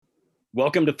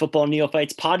Welcome to Football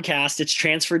Neophytes Podcast. It's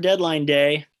transfer deadline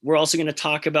day. We're also going to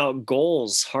talk about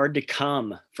goals hard to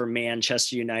come for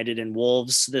Manchester United and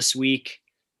Wolves this week.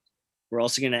 We're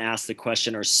also going to ask the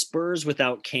question, are Spurs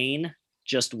without Kane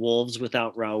just Wolves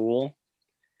without Raul?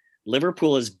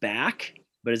 Liverpool is back,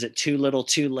 but is it too little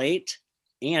too late?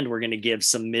 And we're going to give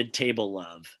some mid-table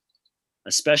love,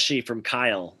 especially from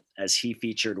Kyle as he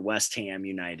featured West Ham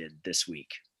United this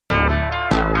week.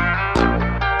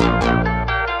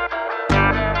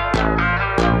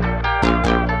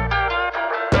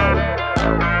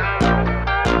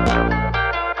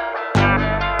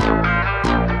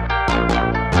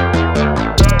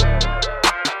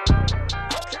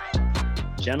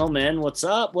 Gentlemen, what's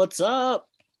up? What's up?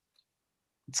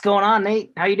 What's going on,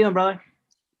 Nate? How you doing, brother?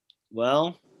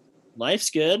 Well, life's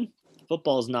good.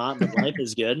 Football's not, but life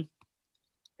is good.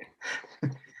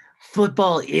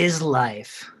 Football is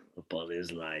life. Football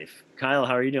is life. Kyle,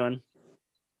 how are you doing?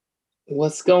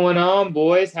 What's going on,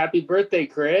 boys? Happy birthday,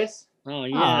 Chris. Oh,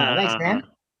 yeah. Thanks, man.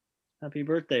 Happy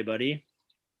birthday, buddy.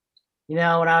 You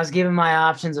know, when I was given my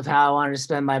options of how I wanted to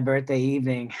spend my birthday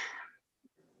evening,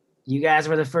 you guys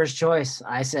were the first choice.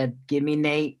 I said, give me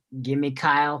Nate, give me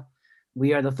Kyle.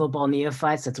 We are the Football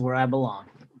Neophytes. That's where I belong.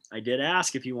 I did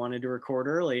ask if you wanted to record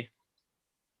early.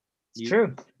 It's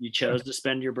true. You chose to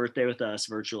spend your birthday with us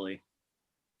virtually.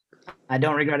 I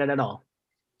don't regret it at all.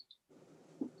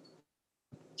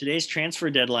 Today's transfer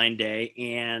deadline day,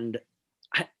 and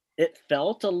it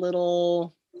felt a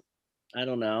little, I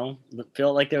don't know, it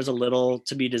felt like there was a little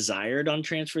to be desired on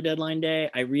transfer deadline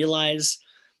day. I realize,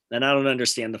 and I don't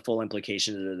understand the full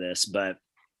implications of this, but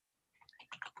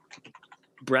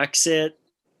Brexit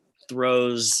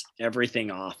throws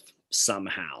everything off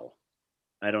somehow.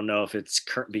 I don't know if it's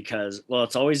because, well,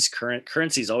 it's always current.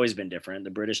 Currency's always been different.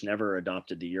 The British never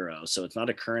adopted the euro, so it's not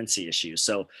a currency issue.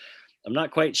 So I'm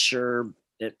not quite sure.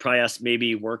 It probably has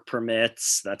maybe work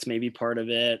permits. That's maybe part of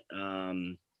it.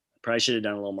 Probably should have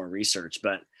done a little more research,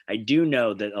 but I do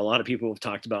know that a lot of people have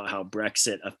talked about how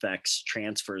Brexit affects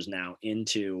transfers now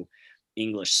into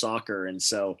English soccer. And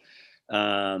so,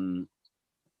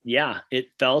 yeah, it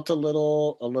felt a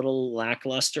little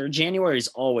lackluster. January is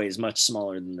always much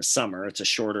smaller than the summer. It's a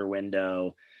shorter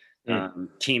window.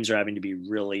 Teams are having to be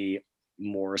really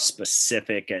more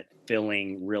specific at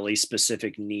filling really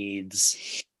specific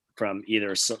needs from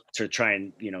either to try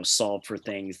and, solve for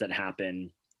things that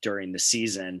happen during the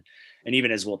season. And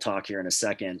even as we'll talk here in a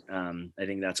second, I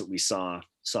think that's what we saw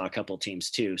a couple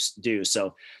teams too do.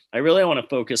 So I really want to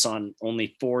focus on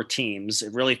only 4 teams.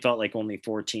 It really felt like only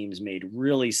 4 teams made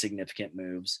really significant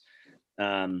moves.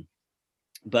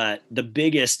 But the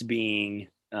biggest being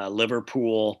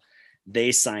Liverpool.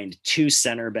 They signed 2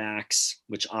 center backs,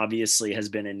 which obviously has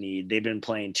been a need. They've been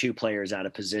playing 2 players out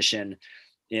of position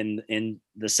in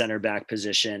the center back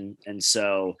position. And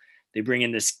so they bring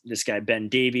in this guy, Ben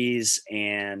Davies,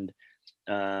 and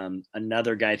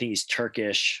another guy, I think he's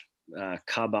Turkish,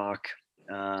 Kabak.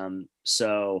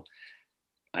 So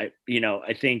I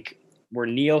think we're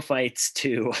neophytes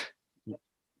to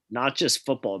not just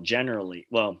football generally,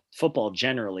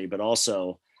 but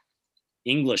also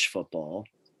English football.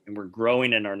 And we're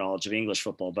growing in our knowledge of English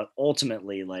football, but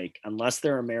ultimately, unless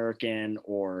they're American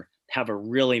or have a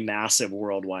really massive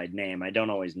worldwide name, I don't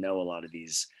always know a lot of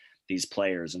these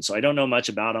players. And so I don't know much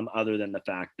about them other than the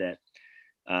fact that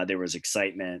there was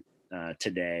excitement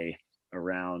today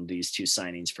around these 2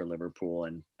 signings for Liverpool.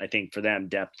 And I think for them,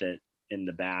 depth in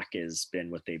the back has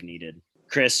been what they've needed.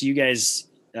 Chris, you guys,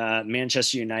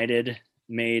 Manchester United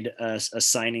made a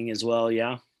signing as well.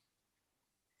 Yeah.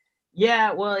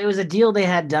 Yeah, well, it was a deal they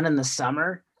had done in the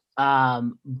summer,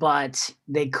 but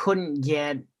they couldn't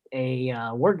get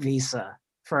a work visa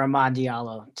for Amad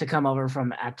Diallo to come over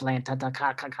from Atlanta.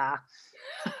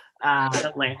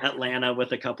 Atlanta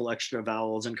with a couple extra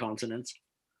vowels and consonants.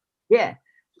 Yeah,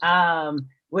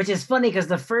 which is funny because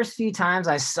the first few times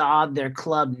I saw their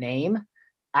club name,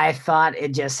 I thought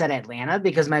it just said Atlanta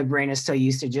because my brain is so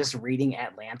used to just reading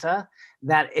Atlanta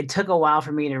that it took a while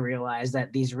for me to realize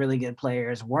that these really good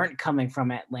players weren't coming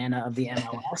from Atlanta of the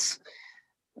MLS.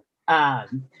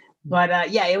 But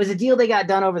it was a deal they got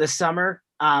done over the summer,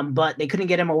 but they couldn't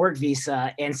get him a work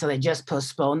visa. And so they just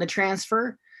postponed the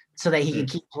transfer so that he could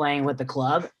keep playing with the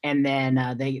club. And then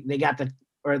they got the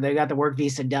work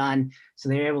visa done. So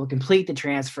they were able to complete the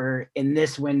transfer in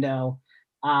this window.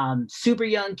 Super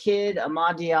young kid,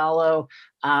 Amad Diallo,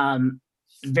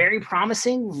 very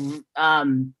promising.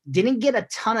 Didn't get a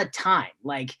ton of time.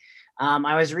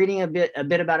 I was reading a bit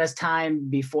about his time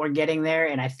before getting there,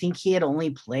 and I think he had only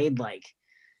played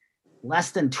less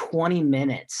than 20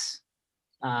 minutes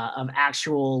of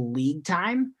actual league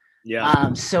time.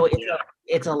 Yeah. So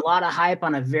it's a lot of hype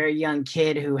on a very young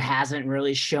kid who hasn't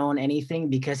really shown anything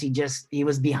because he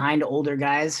was behind older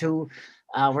guys who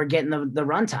were getting the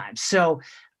run time. So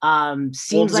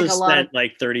seems Wolves like have a lot of spent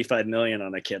like 35 million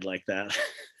on a kid like that.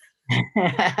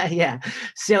 yeah.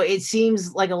 So it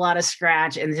seems like a lot of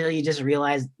scratch until you just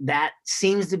realize that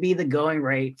seems to be the going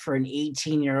rate for an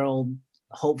 18-year-old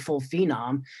hopeful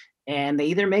phenom. And they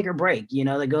either make or break,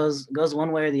 that goes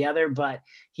one way or the other. But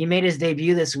he made his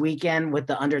debut this weekend with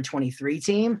the under 23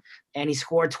 team, and he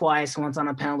scored twice, once on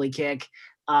a penalty kick.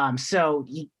 So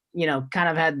he, kind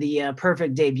of had the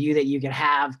perfect debut that you could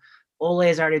have. Ole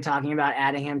is already talking about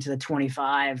adding him to the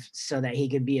 25 so that he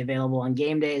could be available on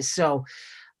game days. So,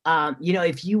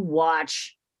 if you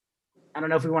watch, I don't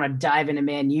know if we want to dive into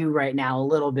Man U right now a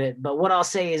little bit, but what I'll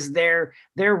say is their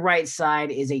right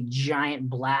side is a giant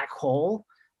black hole.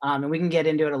 And we can get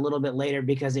into it a little bit later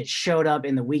because it showed up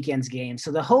in the weekend's game.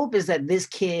 So the hope is that this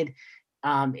kid,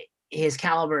 his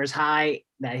caliber is high,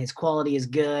 that his quality is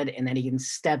good, and that he can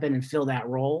step in and fill that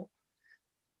role.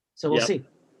 So we'll see.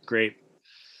 Great.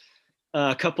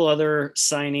 A couple other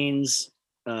signings.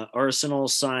 Arsenal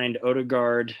signed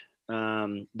Odegaard.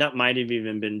 That might have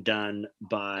even been done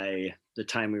by the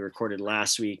time we recorded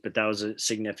last week, but that was a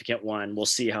significant one. We'll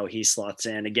see how he slots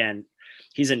in. Again,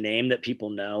 he's a name that people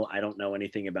know. I don't know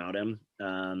anything about him,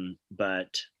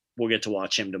 but we'll get to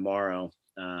watch him tomorrow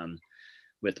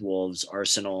with Wolves.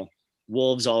 Arsenal.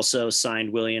 Wolves also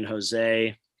signed Willian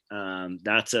Jose.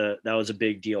 That was a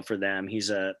big deal for them. He's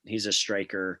a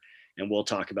striker, and we'll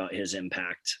talk about his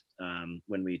impact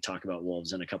when we talk about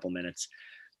Wolves in a couple minutes.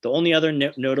 The only other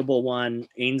notable one,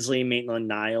 Ainsley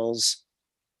Maitland-Niles,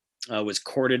 was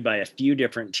courted by a few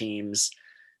different teams.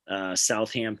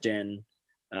 Southampton.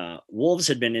 Wolves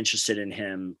had been interested in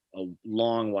him a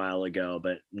long while ago,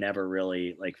 but never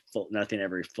really nothing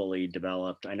ever fully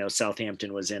developed. I know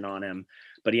Southampton was in on him,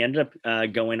 but he ended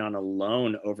up going on a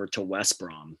loan over to West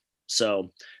Brom.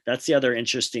 So that's the other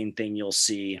interesting thing you'll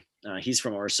see. He's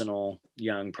from Arsenal,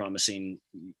 young, promising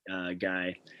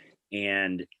guy.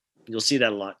 And you'll see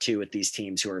that a lot too with these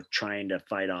teams who are trying to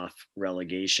fight off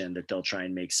relegation, that they'll try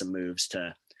and make some moves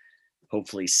to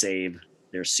hopefully save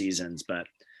their seasons. But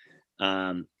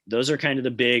those are kind of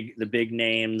the big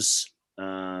names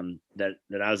that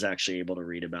I was actually able to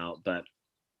read about. But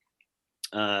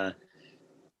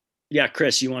yeah,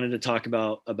 Chris, you wanted to talk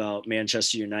about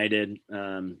Manchester United.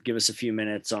 Give us a few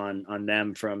minutes on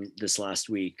them from this last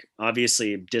week.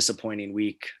 Obviously, disappointing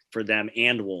week for them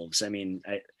and Wolves. I mean,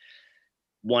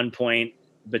 1 point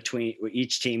between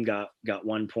each team got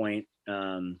 1 point.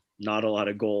 Not a lot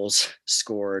of goals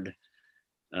scored.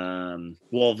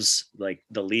 Wolves, like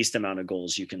the least amount of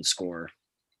goals you can score,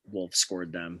 Wolves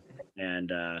scored them,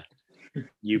 and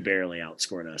you barely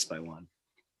outscored us by 1.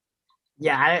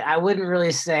 Yeah, I wouldn't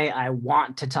really say I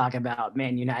want to talk about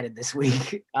Man United this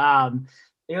week.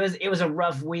 It was a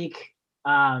rough week.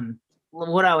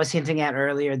 What I was hinting at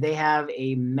earlier, they have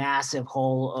a massive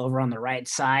hole over on the right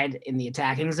side in the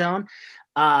attacking zone.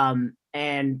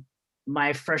 And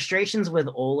my frustrations with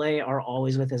Ole are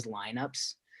always with his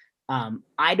lineups.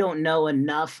 I don't know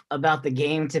enough about the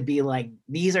game to be like,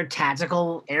 these are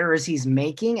tactical errors he's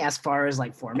making as far as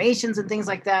like formations and things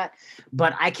like that.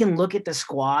 But I can look at the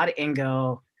squad and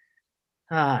go,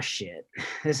 shit,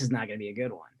 this is not going to be a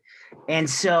good one. And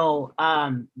so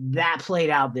that played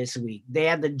out this week. They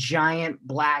had the giant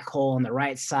black hole on the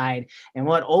right side. And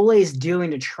what Ole's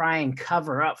doing to try and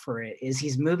cover up for it is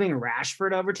he's moving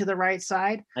Rashford over to the right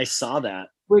side. I saw that.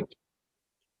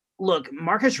 Look,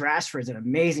 Marcus Rashford's an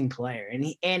amazing player,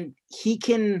 and he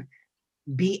can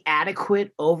be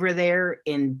adequate over there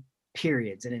in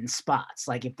periods and in spots.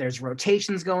 Like if there's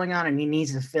rotations going on and he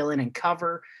needs to fill in and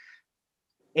cover,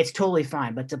 it's totally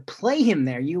fine. But to play him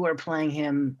there, you are playing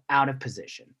him out of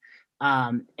position.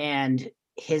 And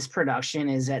his production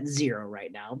is at 0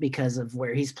 right now because of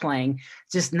where he's playing,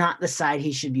 just not the side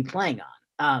he should be playing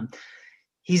on.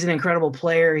 He's an incredible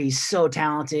player. He's so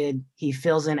talented. He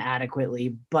fills in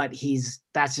adequately, but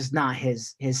that's just not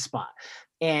his spot.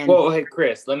 And well, hey,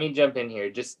 Chris, let me jump in here.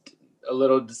 Just do a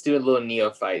little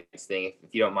neophytes thing,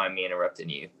 if you don't mind me interrupting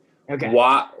you. Okay.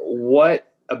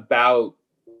 What about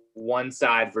one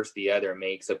side versus the other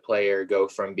makes a player go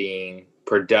from being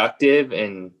productive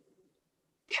and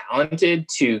talented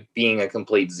to being a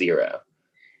complete 0?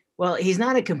 Well, he's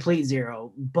not a complete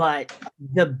 0, but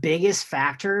the biggest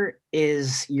factor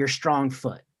is your strong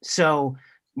foot. So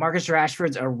Marcus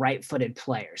Rashford's a right-footed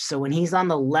player. So when he's on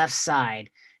the left side,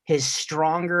 his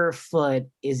stronger foot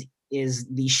is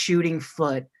the shooting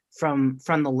foot from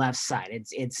the left side.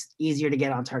 It's easier to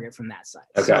get on target from that side.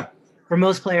 Okay. So for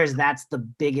most players, that's the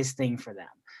biggest thing for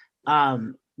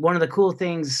them. One of the cool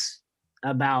things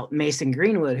about Mason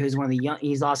Greenwood, who's one of the young.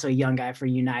 He's also a young guy for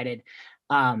United.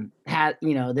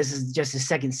 This is just his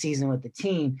second season with the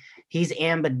team. He's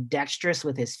ambidextrous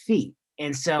with his feet,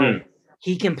 and so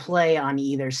he can play on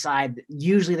either side.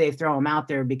 Usually they throw him out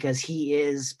there because he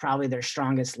is probably their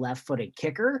strongest left-footed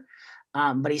kicker.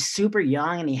 But he's super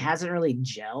young and he hasn't really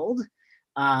gelled.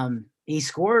 He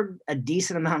scored a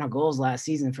decent amount of goals last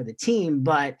season for the team,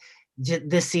 but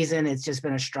this season it's just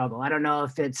been a struggle. I don't know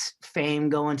if it's fame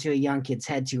going to a young kid's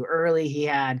head too early. He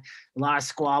had a lot of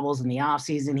squabbles in the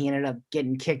offseason. He ended up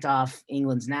getting kicked off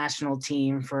England's national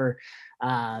team for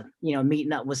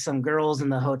meeting up with some girls in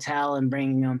the hotel and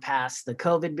bringing them past the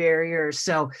COVID barrier.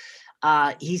 So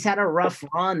he's had a rough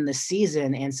run this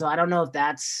season. And so I don't know if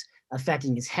that's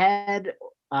affecting his head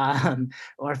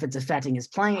or if it's affecting his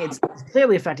playing. It's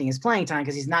clearly affecting his playing time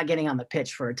because he's not getting on the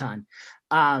pitch for a ton.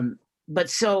 But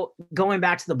so going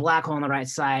back to the black hole on the right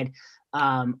side,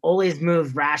 Ole's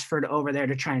moved Rashford over there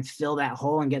to try and fill that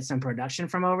hole and get some production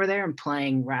from over there, and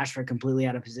playing Rashford completely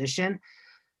out of position.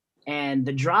 And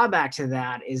the drawback to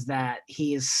that is that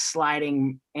he is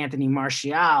sliding Anthony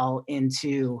Martial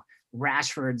into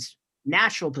Rashford's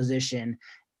natural position.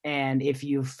 And if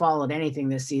you've followed anything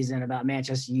this season about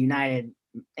Manchester United,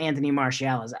 Anthony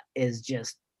Martial is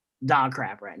just dog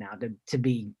crap right now, to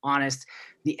be honest.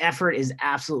 The effort is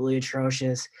absolutely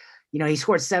atrocious. He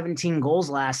scored 17 goals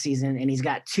last season and he's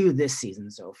got 2 this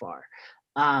season so far.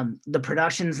 The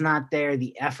production's not there.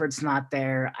 The effort's not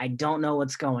there. I don't know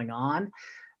what's going on.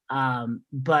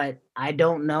 But I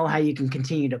don't know how you can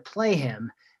continue to play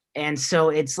him. And so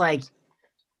it's like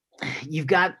you've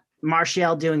got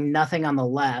Martial doing nothing on the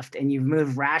left, and you've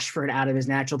moved Rashford out of his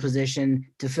natural position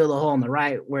to fill the hole on the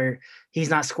right where he's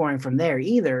not scoring from there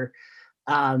either.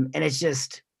 And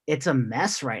it's a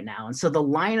mess right now. And so the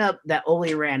lineup that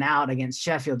Ole ran out against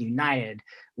Sheffield United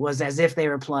was as if they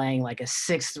were playing like a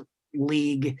 6th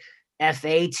league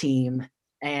FA team.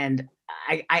 And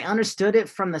I understood it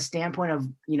from the standpoint of,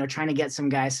 trying to get some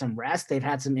guys some rest. They've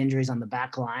had some injuries on the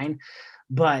back line,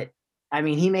 but I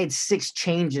mean, he made 6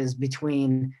 changes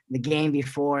between the game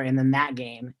before and then that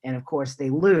game. And of course they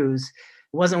lose.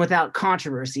 It wasn't without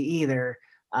controversy either.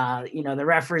 The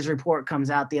referee's report comes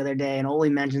out the other day and Ole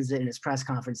mentions it in his press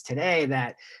conference today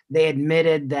that they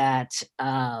admitted that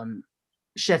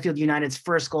Sheffield United's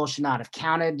first goal should not have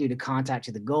counted due to contact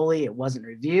to the goalie. It wasn't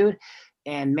reviewed.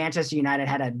 And Manchester United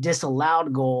had a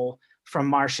disallowed goal from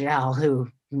Martial, who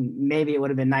maybe it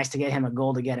would have been nice to get him a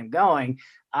goal to get him going.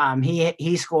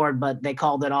 He scored, but they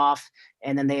called it off.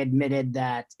 And then they admitted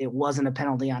that it wasn't a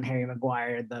penalty on Harry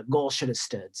Maguire. The goal should have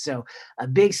stood. So a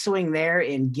big swing there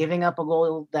in giving up a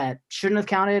goal that shouldn't have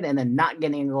counted and then not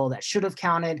getting a goal that should have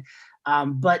counted.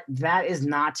 But that is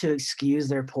not to excuse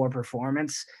their poor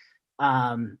performance.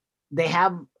 They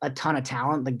have a ton of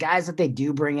talent. The guys that they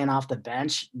do bring in off the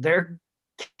bench, they're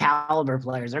caliber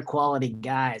players. They're quality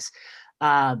guys.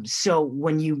 So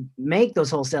when you make those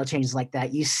wholesale changes like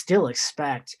that, you still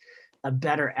expect a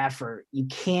better effort. You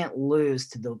can't lose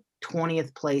to the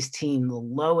 20th place team, the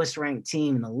lowest ranked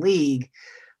team in the league.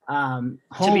 Home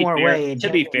or away.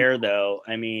 To be fair, though,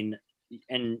 I mean,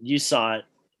 and you saw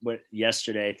it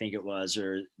yesterday, I think it was,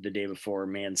 or the day before,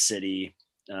 Man City,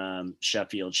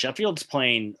 Sheffield's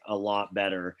playing a lot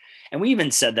better. And we even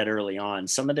said that early on.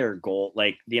 Some of their goal,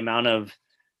 like the amount of,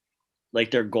 like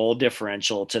their goal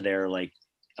differential to their like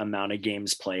amount of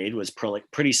games played was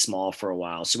pretty small for a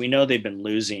while. So we know they've been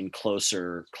losing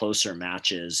closer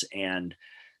matches. And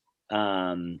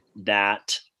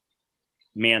that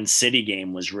Man City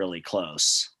game was really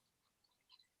close.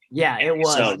 Yeah, it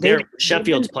was. So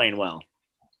Sheffield's playing well.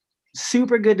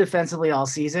 Super good defensively all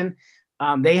season.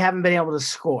 They haven't been able to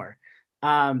score.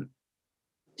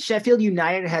 Sheffield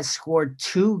United has scored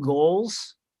 2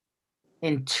 goals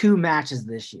in 2 matches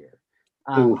this year.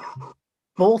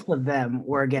 Both of them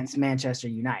were against Manchester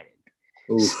United.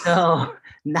 So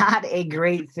not a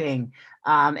great thing.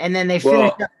 And then they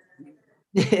finished up.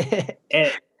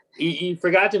 And you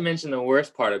forgot to mention the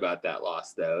worst part about that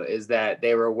loss, though, is that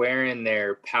they were wearing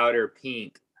their powder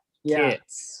pink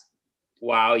kits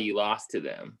while you lost to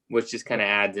them, which just kind of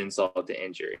adds insult to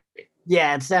injury.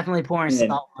 Yeah, it's definitely pouring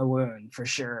salt in the wound for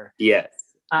sure. Yes.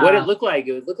 What it looked like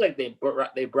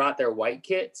they brought their white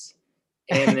kits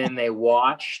and then they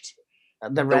washed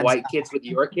the white kits with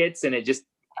your kits, and it just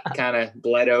kind of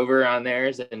bled over on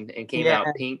theirs and came out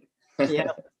pink.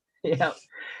 Yep.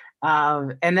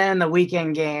 And then the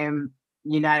weekend game,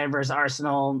 United versus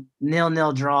Arsenal,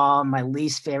 0-0 draw, my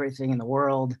least favorite thing in the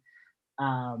world.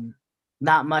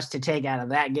 Not much to take out of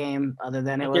that game other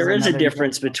than there is a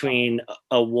difference between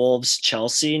a Wolves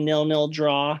Chelsea 0-0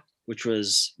 draw, which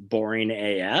was boring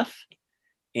AF,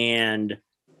 and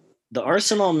the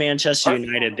Arsenal Manchester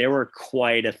United, there were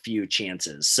quite a few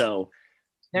chances. So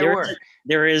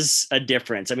there is a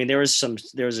difference. I mean, there was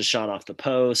a shot off the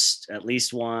post, at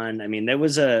least one. I mean, there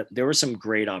were some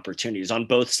great opportunities on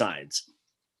both sides.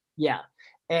 Yeah.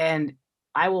 And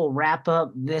I will wrap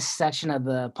up this section of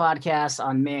the podcast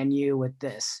on Man U with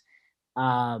this.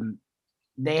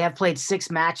 They have played 6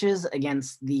 matches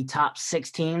against the top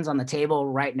 6 teams on the table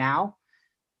right now.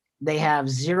 They have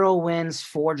 0 wins,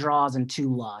 4 draws, and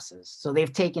 2 losses. So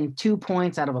they've taken 2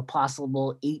 points out of a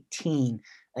possible 18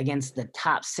 against the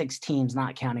top 6 teams,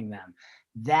 not counting them.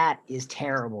 That is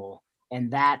terrible.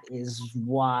 And that is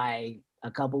why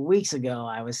a couple weeks ago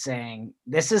I was saying,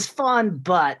 this is fun,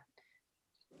 but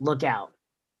look out.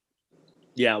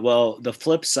 Yeah, well, the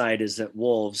flip side is that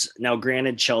Wolves, now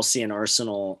granted, Chelsea and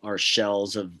Arsenal are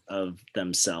shells of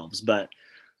themselves, but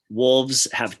Wolves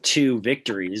have 2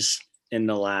 victories in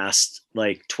the last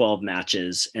 12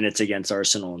 matches, and it's against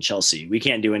Arsenal and Chelsea. We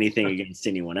can't do anything against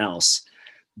anyone else,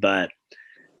 but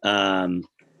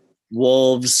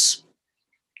Wolves,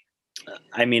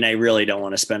 I mean, I really don't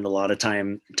want to spend a lot of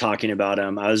time talking about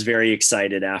them. I was very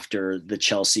excited after the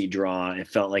Chelsea draw. It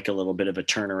felt like a little bit of a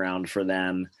turnaround for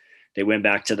them. They went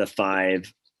back to the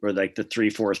 5 or the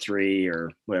 3-4-3 or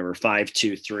whatever,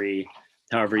 5-2-3,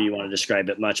 however you want to describe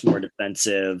it, much more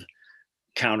defensive,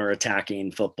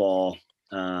 counter-attacking football.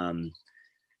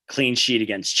 Clean sheet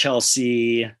against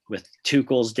Chelsea with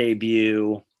Tuchel's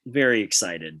debut. Very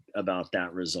excited about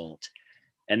that result.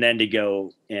 And then to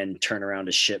go and turn around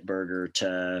a shitburger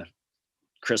to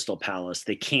Crystal Palace.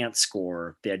 They can't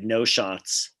score. They had no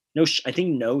shots. No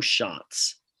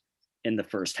shots in the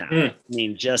first half. I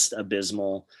mean, just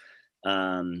abysmal.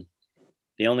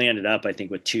 They only ended up, I think,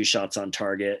 with 2 shots on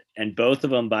target, and both of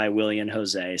them by Willian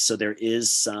Jose. So there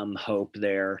is some hope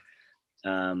there.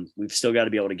 We've still got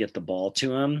to be able to get the ball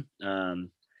to him.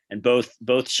 And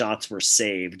both shots were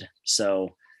saved.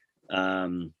 So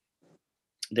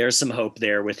there's some hope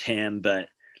there with him, but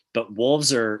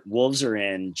Wolves are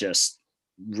in just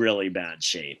really bad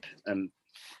shape.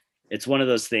 It's one of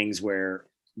those things where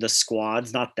the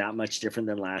squad's not that much different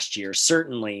than last year.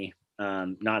 Certainly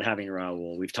not having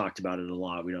Raul, we've talked about it a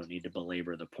lot. We don't need to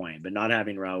belabor the point, but not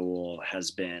having Raul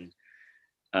has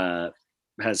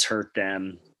hurt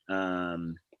them.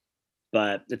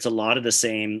 But it's a lot of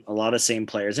same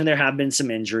players, and there have been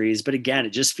some injuries, but again,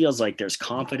 it just feels like there's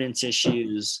confidence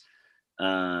issues.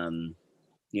 There's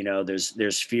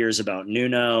fears about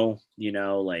Nuno,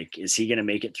 is he going to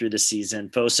make it through the season?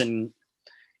 Fosun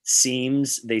seem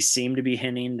to be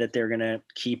hinting that they're going to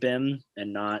keep him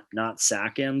and not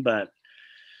sack him. But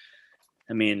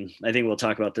I mean, I think we'll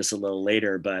talk about this a little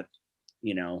later, but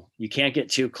you can't get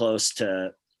too close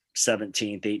to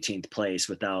 17th, 18th place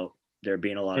without there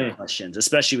being a lot of questions,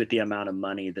 especially with the amount of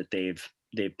money that they've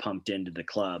pumped into the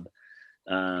club.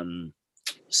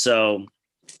 So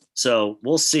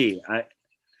we'll see.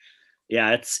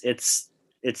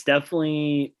 It's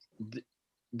definitely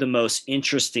the most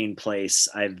interesting place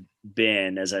I've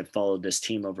been as I've followed this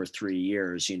team over 3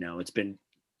 years. It's been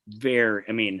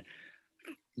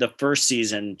the first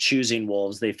season choosing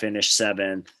Wolves, they finished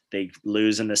 7th. They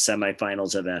lose in the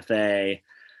semifinals of FA.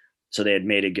 So they had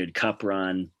made a good cup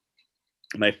run.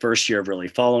 My first year of really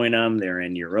following them, they're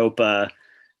in Europa.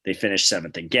 They finished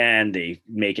 7th again. They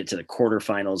make it to the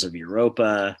quarterfinals of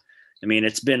Europa. I mean,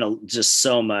 it's been just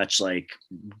so much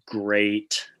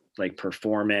great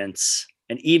performance.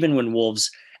 And even when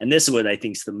Wolves, and this is what I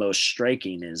think is the most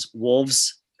striking, is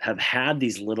Wolves have had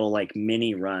these little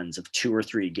mini runs of 2 or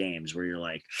 3 games where you're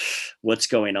like, what's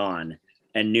going on?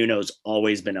 And Nuno's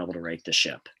always been able to right the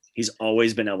ship. He's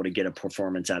always been able to get a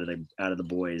performance out of the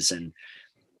boys, and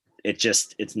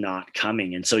it's not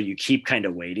coming. And so you keep kind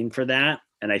of waiting for that.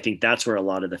 And I think that's where a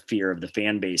lot of the fear of the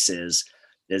fan base is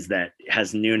that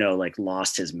has Nuno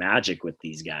lost his magic with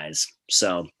these guys.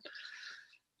 So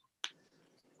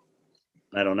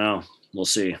I don't know. We'll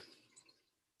see.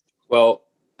 Well,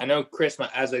 I know, Chris,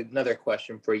 as another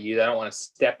question for you, I don't want to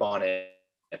step on it,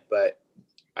 but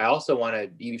I also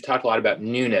you've talked a lot about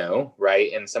Nuno,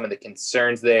 right? And some of the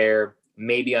concerns there,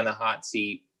 maybe on the hot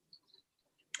seat.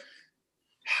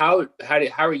 How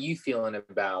are you feeling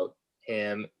about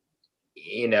him,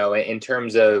 in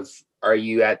terms of, are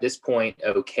you at this point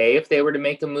okay if they were to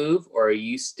make a move, or are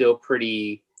you still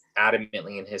pretty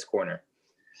adamantly in his corner?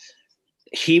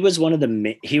 He was one of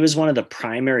the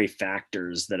primary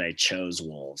factors that I chose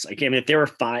Wolves. If there were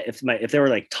 5, if there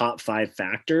were top 5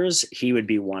 factors, he would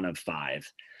be one of 5.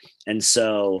 And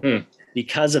so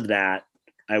because of that,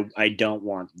 I don't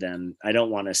want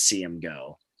to see him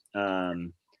go.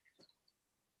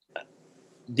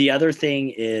 The other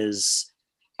thing is,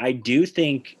 I do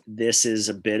think this is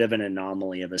a bit of an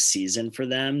anomaly of a season for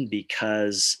them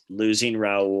because losing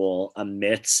Raul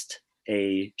amidst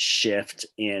a shift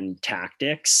in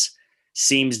tactics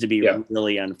seems to be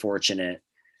really unfortunate,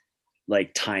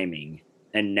 like timing.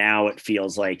 And now it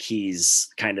feels like he's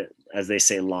kind of, as they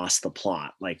say, lost the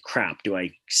plot. Like, crap, do I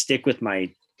stick with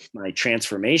my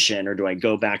transformation or do I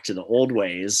go back to the old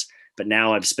ways? But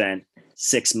now I've spent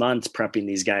 6 months prepping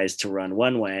these guys to run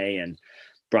one way and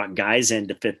brought guys in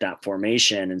to fit that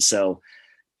formation. And so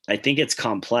I think it's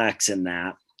complex in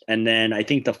that. And then I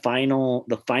think the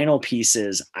final piece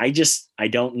is I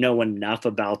don't know enough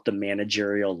about the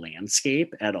managerial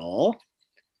landscape at all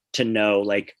to know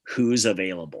like who's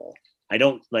available. I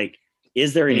don't like,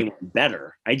 is there anyone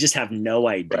better? I just have no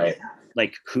idea. Right.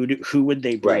 Like who would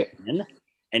they bring in?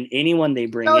 And anyone they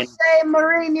bring in. Jose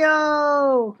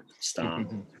Mourinho. Stop.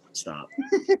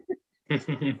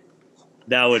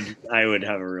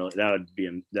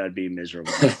 That'd be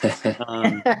miserable.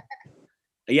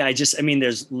 Yeah,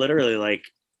 there's literally like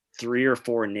 3 or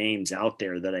 4 names out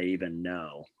there that I even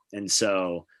know. And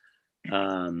so,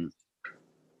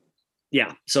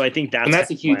 yeah, so I think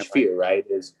that's a huge fear, right?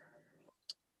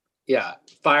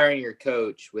 Firing your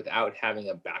coach without having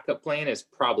a backup plan is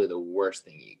probably the worst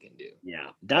thing you can do.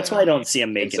 Yeah, that's why I don't see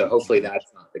him making. So hopefully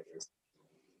that's not the case.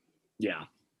 Yeah.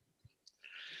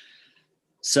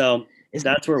 So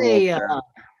that's where we'll.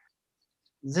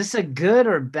 Is this a good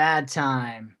or bad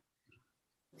time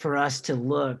for us to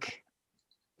look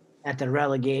at the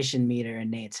relegation meter in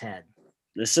Nate's head?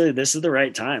 This is the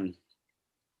right time.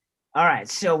 All right,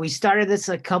 so we started this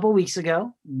a couple weeks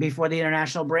ago before the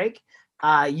international break.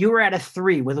 You were at a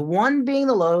 3, with 1 being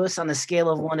the lowest on the scale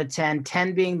of 1 to 10,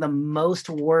 10 being the most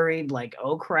worried, like,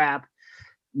 oh crap.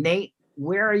 Nate,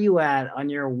 where are you at on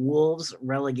your Wolves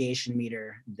relegation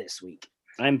meter this week?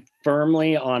 I'm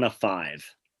firmly on a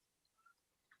 5.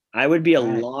 I'd be a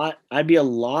lot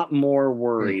more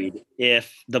worried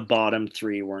if the bottom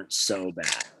 3 weren't so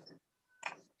bad.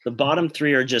 The bottom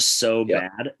 3 are just so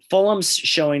bad. Fulham's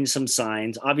showing some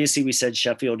signs. Obviously, we said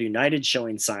Sheffield United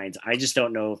showing signs. I just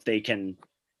don't know if they can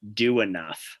do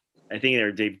enough. I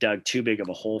think they've dug too big of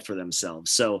a hole for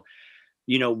themselves. So,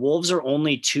 Wolves are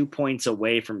only 2 points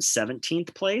away from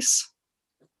 17th place,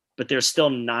 but they're still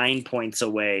 9 points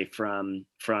away from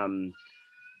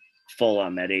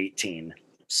Fulham at 18.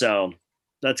 So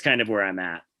that's kind of where I'm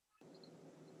at.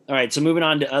 All right, so moving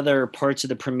on to other parts of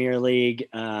the Premier League,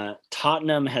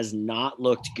 Tottenham has not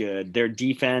looked good. Their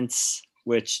defense,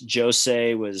 which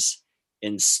Jose was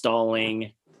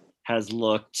installing, has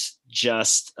looked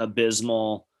just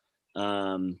abysmal.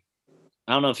 I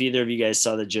don't know if either of you guys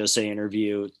saw the Jose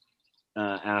interview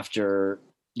after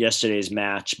yesterday's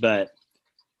match, but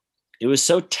it was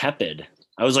so tepid.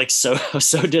 I was like so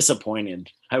disappointed.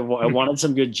 I wanted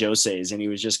some good Joses, and he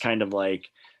was just kind of like,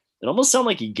 it almost sounded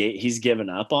like he's given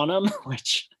up on him,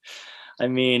 which, I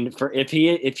mean, for if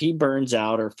he burns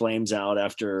out or flames out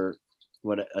after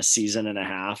a season and a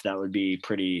half, that would be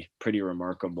pretty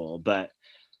remarkable. But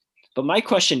my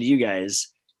question to you guys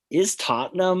is: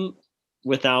 Tottenham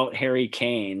without Harry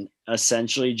Kane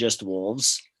essentially just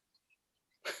Wolves?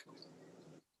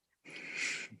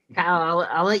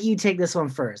 I'll let you take this one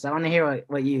first. I want to hear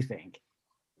what you think.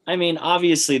 I mean,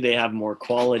 obviously they have more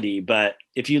quality, but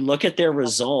if you look at their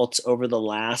results over the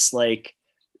last over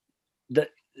the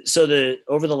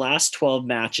last 12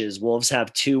 matches, Wolves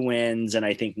have 2 wins and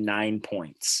I think 9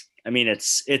 points. I mean,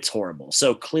 it's horrible.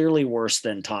 So clearly worse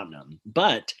than Tottenham.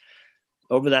 But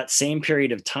over that same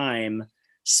period of time,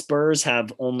 Spurs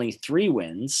have only 3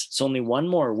 wins, so only 1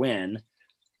 more win,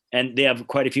 and they have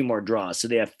quite a few more draws. So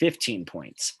they have 15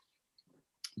 points.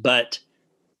 But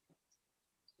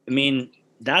I mean,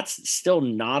 that's still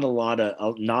not a lot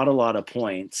of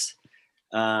points.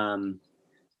 Jose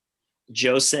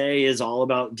is all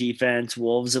about defense.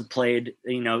 Wolves have played,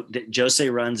 Jose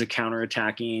runs a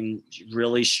counterattacking,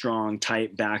 really strong,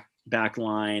 tight back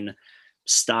line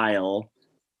style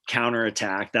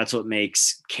counterattack. That's what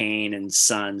makes Kane and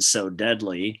Son so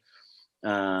deadly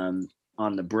on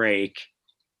the break.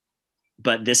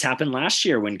 But this happened last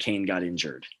year when Kane got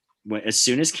injured. As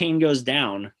soon as Kane goes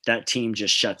down, that team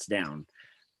just shuts down.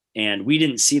 And we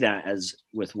didn't see that as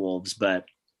with Wolves, but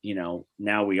now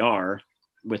we are.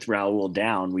 With Raul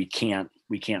down, we can't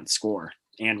score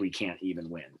and we can't even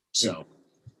win. So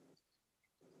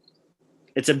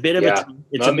it's a bit of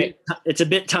it's a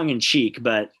bit tongue in cheek,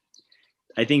 but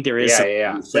I think there is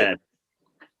something said.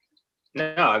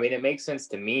 No, I mean, it makes sense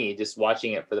to me just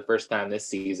watching it for the first time this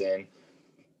season.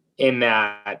 In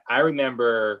that, I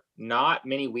remember not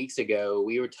many weeks ago,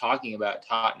 we were talking about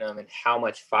Tottenham and how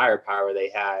much firepower they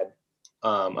had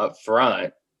up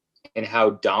front. and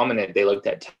how dominant they looked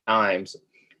at times.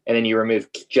 And then you remove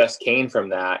just Kane from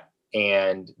that,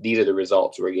 and these are the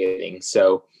results we're getting.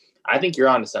 So I think you're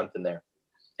onto something there.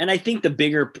 And I think the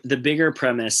bigger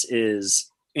premise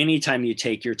is anytime you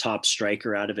take your top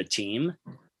striker out of a team,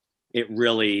 it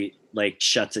really like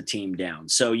shuts a team down.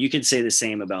 So you could say the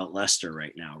same about Leicester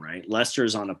right now, right?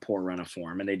 Leicester's on a poor run of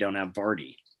form and they don't have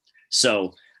Vardy.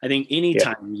 So I think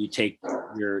anytime you take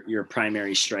your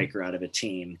primary striker out of a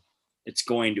team, it's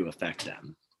going to affect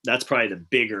them. That's probably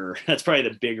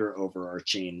the bigger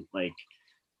overarching like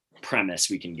premise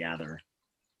we can gather.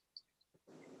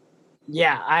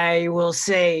 Yeah, I will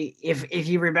say if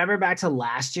you remember back to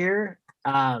last year,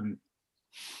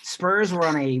 Spurs were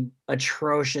on a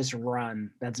atrocious run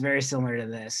that's very similar to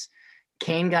this.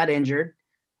 Kane got injured.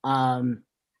 The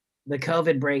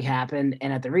COVID break happened,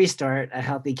 and at the restart, a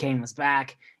healthy Kane was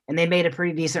back, and they made a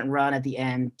pretty decent run at the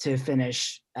end to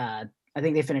finish. I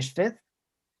think they finished 5th.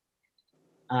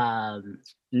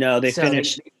 No, they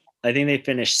finished. I think they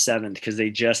finished 7th because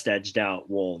they just edged out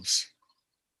Wolves.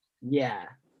 Yeah.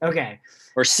 Okay.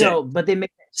 Or 6th. But they made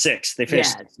 6th. They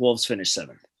finished. Yeah. Wolves finished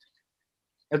 7th.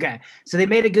 Okay, so they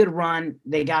made a good run.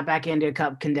 They got back into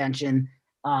cup contention,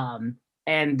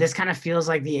 and this kind of feels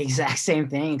like the exact same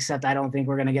thing, except I don't think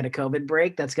we're going to get a COVID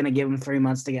break. That's going to give them 3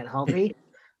 months to get healthy.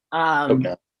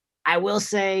 Okay. I will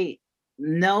say,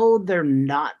 no, they're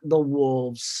not the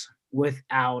Wolves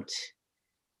without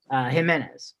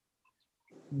Jimenez.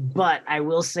 But I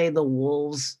will say the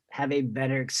Wolves have a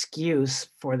better excuse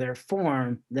for their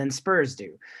form than Spurs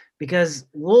do, because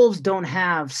Wolves don't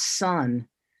have Son,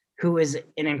 who is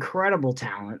an incredible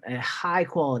talent, a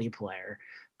high-quality player,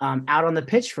 out on the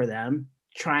pitch for them,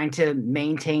 trying to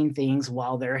maintain things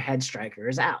while their head striker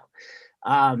is out.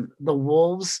 The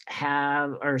Wolves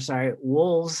have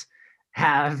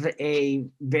a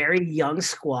very young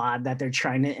squad that they're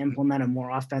trying to implement a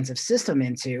more offensive system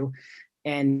into,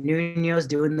 and Nuno's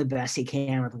doing the best he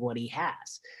can with what he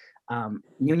has.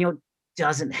 Nuno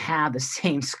doesn't have the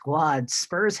same squad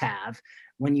Spurs have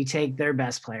when you take their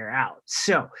best player out.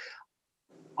 So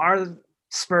are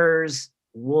Spurs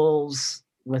Wolves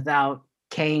without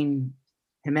Kane,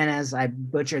 Jimenez? I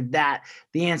butchered that.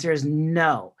 The answer is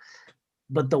no.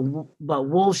 But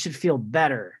Wolves should feel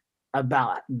better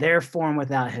about their form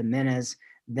without Jimenez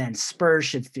than Spurs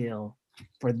should feel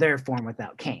for their form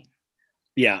without Kane.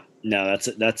 Yeah, no,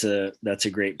 that's a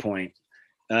great point.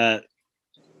 It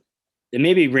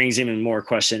maybe brings even more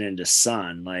question into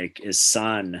Son. Like, is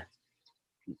Son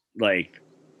like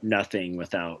nothing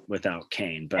without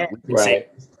Kane? But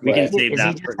we can save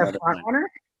that for another time.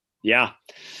 Yeah.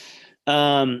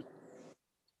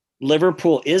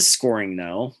 Liverpool is scoring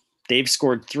though. They've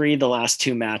scored 3 the last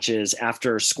 2 matches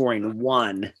after scoring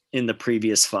 1 in the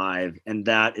previous 5, and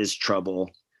that is trouble.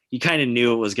 You kind of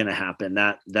knew it was going to happen.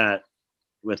 That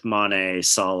with Mane,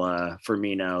 Salah,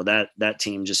 Firmino, that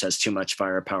team just has too much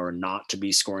firepower not to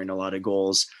be scoring a lot of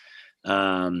goals.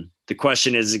 The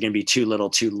question is it going to be too little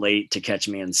too late to catch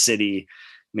Man City?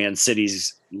 Man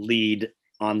City's lead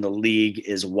on the league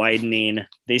is widening.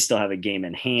 They still have a game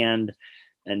in hand.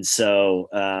 And so,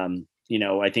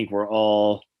 I think we're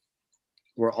all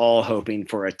hoping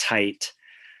for a tight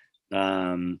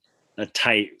run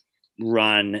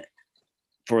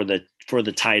for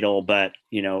the title, but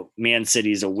Man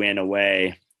City's a win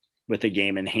away with a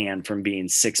game in hand from being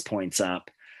 6 points up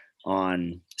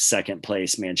on second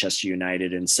place Manchester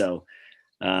United. And so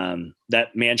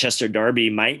that Manchester derby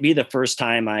might be the first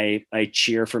time I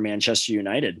cheer for Manchester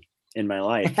United in my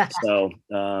life. So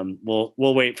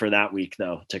we'll wait for that week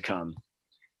though to come.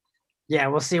 Yeah,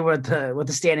 we'll see what the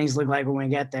standings look like when we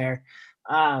get there.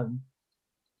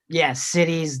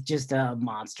 City's just a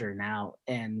monster now,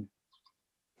 and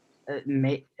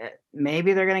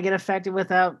maybe they're going to get affected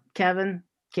without Kevin,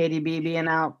 KDB being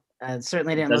out.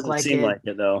 Certainly didn't look like it. Doesn't seem like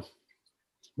it though.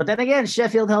 But then again,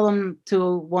 Sheffield held them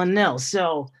to 1-0.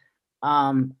 So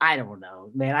I don't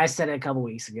know, man. I said it a couple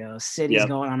weeks ago. City's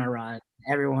going on a run.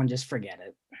 Everyone just forget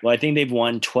it. Well, I think they've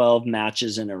won 12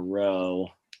 matches in a row,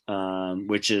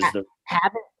 which is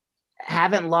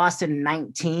haven't lost in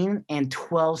 19 and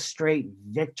 12 straight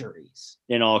victories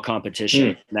in all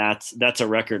competition. That's a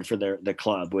record for the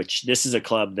club, which this is a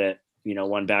club that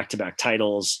won back-to-back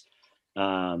titles,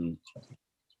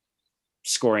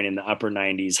 scoring in the upper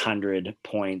 90s, 100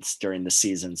 points during the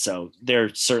season. So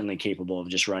they're certainly capable of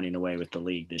just running away with the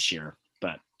league this year,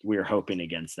 but we're hoping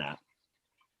against that.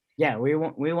 Yeah, we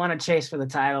want to chase for the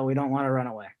title. We don't want to run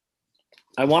away.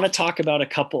 I want to talk about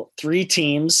 3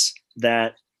 teams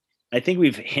that I think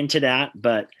we've hinted at,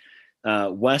 but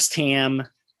West Ham,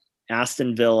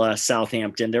 Aston Villa,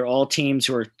 Southampton. They're all teams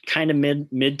who are kind of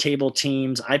mid-table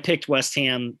teams. I picked West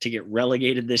Ham to get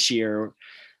relegated this year.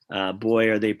 Boy,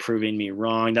 are they proving me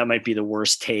wrong. That might be the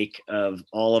worst take of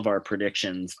all of our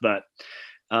predictions. But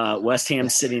West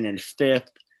Ham's sitting in 5th.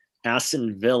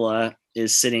 Aston Villa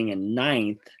is sitting in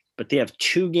 9th, but they have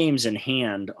 2 games in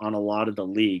hand on a lot of the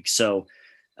league. So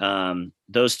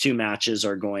those 2 matches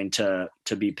are going to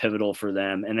be pivotal for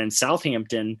them. And then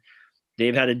Southampton,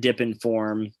 they've had a dip in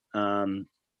form.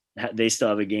 They still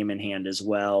have a game in hand as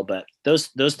well, but those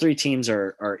 3 teams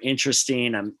are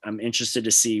interesting. I'm interested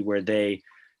to see where they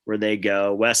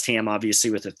go. West Ham,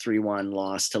 obviously, with a 3-1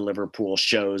 loss to Liverpool,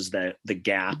 shows that the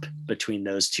gap between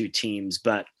those 2 teams.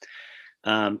 But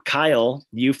Kyle,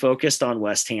 you focused on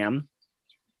West Ham.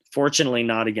 Fortunately,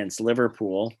 not against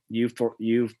Liverpool. You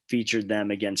featured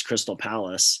them against Crystal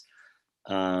Palace.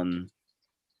 Talk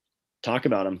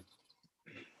about them.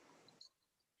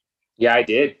 Yeah, I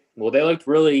did. Well, they looked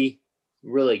really,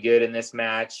 really good in this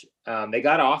match. They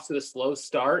got off to a slow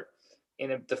start.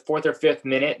 In the 4th or 5th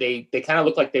minute, they kind of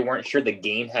looked like they weren't sure the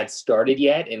game had started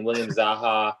yet, and William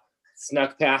Zaha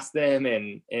snuck past them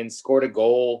and scored a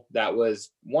goal that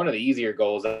was one of the easier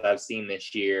goals that I've seen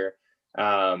this year.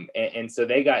 And so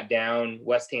they got down,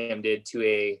 West Ham did, to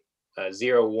a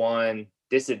 0-1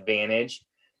 disadvantage.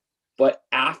 But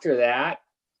after that,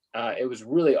 it was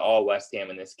really all West Ham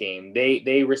in this game.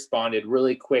 They responded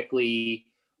really quickly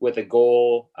with a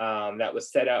goal that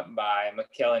was set up by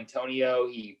Mikel Antonio.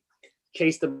 He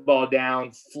chased the ball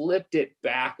down, flipped it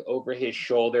back over his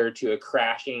shoulder to a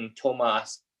crashing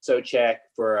Tomas Souček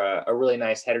for a really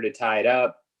nice header to tie it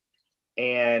up.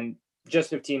 And just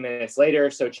 15 minutes later,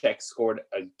 Souček scored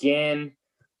again.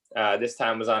 This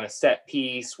time was on a set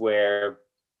piece where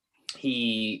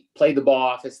he played the ball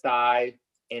off his thigh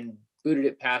and booted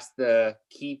it past the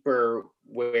keeper,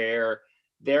 where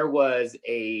there was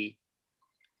a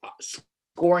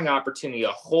scoring opportunity, a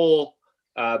hole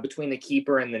between the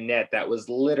keeper and the net that was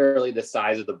literally the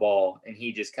size of the ball, and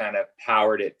he just kind of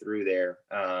powered it through there.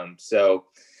 So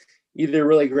either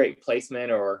really great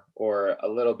placement or a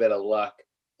little bit of luck.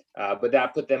 But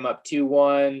that put them up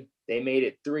 2-1. They made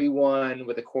it 3-1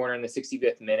 with a corner in the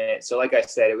 65th minute. So like I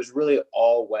said, it was really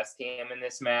all West Ham in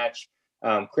this match.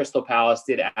 Crystal Palace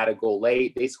did add a goal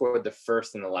late. They scored the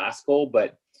first and the last goal,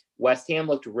 but West Ham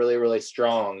looked really, really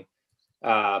strong.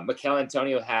 Mikel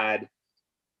Antonio had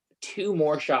 2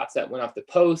 more shots that went off the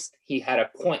post. He had a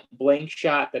point blank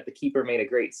shot that the keeper made a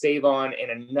great save on,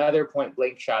 and another point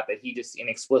blank shot that he just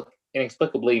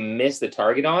inexplicably missed the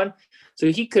target on. So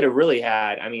he could have really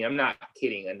had, I mean, I'm not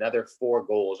kidding, another 4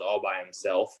 goals all by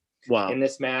himself in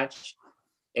this match.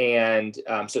 And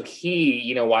so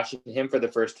he, watching him for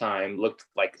the first time, looked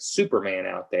like Superman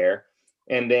out there.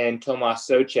 And then Tomas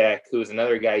Souček, who's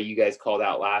another guy you guys called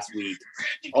out last week,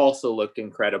 also looked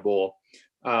incredible.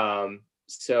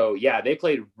 So yeah, they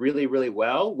played really, really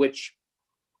well, which,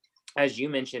 as you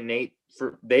mentioned, Nate,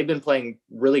 they've been playing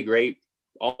really great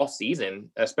all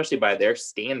season, especially by their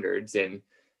standards. And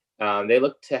they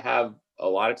look to have a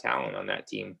lot of talent on that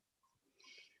team.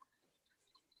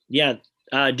 Yeah.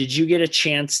 Did you get a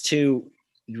chance to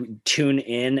tune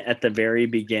in at the very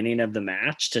beginning of the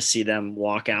match to see them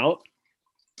walk out?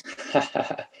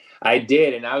 I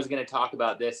did. And I was going to talk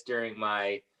about this during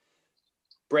my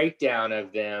breakdown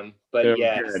of them, but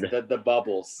yes, the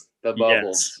bubbles.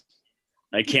 Yes.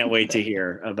 I can't wait to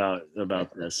hear about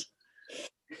this.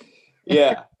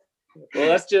 Yeah. Well,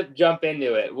 let's just jump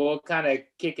into it. We'll kind of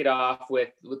kick it off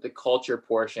with the culture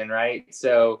portion, right?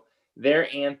 So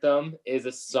their anthem is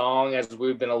a song, as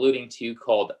we've been alluding to,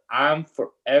 called "I'm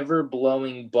Forever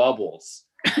Blowing Bubbles."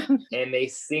 And they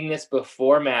sing this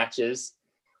before matches,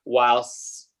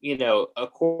 whilst,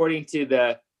 according to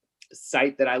the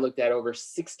site that I looked at, over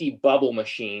 60 bubble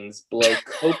machines blow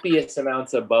copious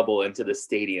amounts of bubble into the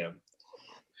stadium.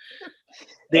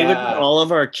 They would be all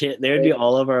of our they would be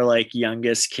all of our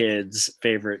youngest kids'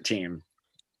 favorite team.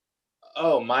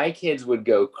 Oh, my kids would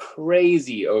go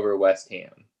crazy over West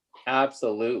Ham.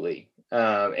 Absolutely.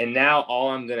 And now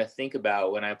all I'm going to think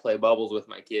about when I play bubbles with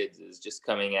my kids is just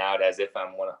coming out as if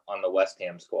I'm on the West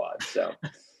Ham squad. So,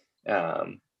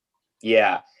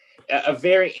 yeah, a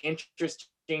very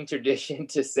interesting tradition,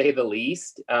 to say the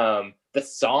least. The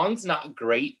song's not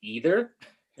great either,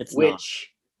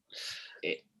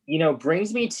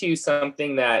 brings me to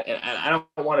something that, and I don't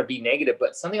want to be negative,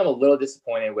 but something I'm a little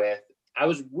disappointed with. I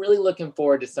was really looking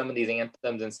forward to some of these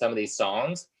anthems and some of these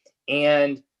songs,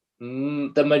 and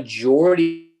the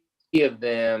majority of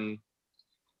them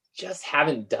just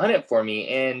haven't done it for me.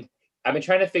 And I've been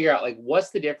trying to figure out,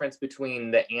 what's the difference between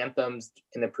the anthems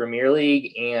in the Premier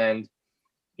League and,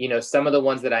 some of the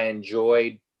ones that I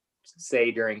enjoyed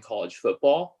say, during college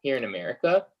football here in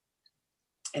America.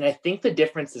 And I think the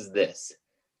difference is this: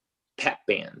 pep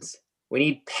bands. We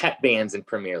need pep bands in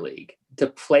Premier League to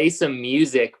play some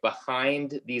music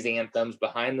behind these anthems,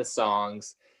 behind the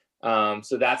songs.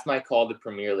 So that's my call to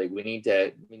Premier League. We need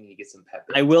to get some pep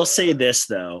bands. I will say this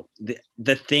though,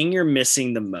 the thing you're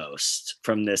missing the most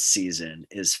from this season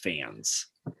is fans.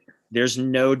 There's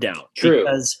no doubt. True.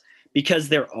 Because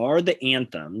there are the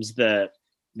anthems that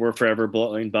We're Forever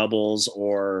Blowing Bubbles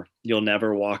or You'll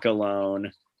Never Walk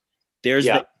Alone. There's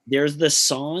the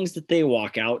songs that they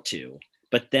walk out to,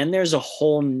 but then there's a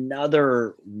whole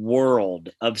nother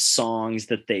world of songs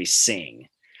that they sing.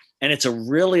 And it's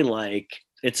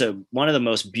one of the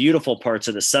most beautiful parts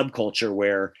of the subculture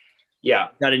where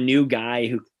got a new guy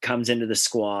who comes into the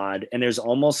squad and there's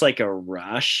almost like a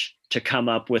rush to come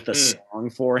up with a song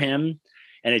for him.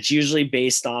 And it's usually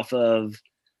based off of,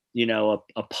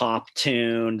 a pop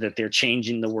tune that they're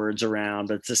changing the words around,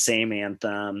 but it's the same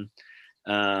anthem.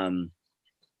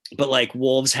 But like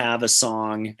Wolves have a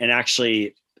song, and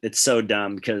actually it's so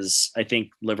dumb because I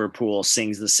think Liverpool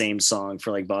sings the same song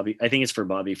for like Bobby. I think it's for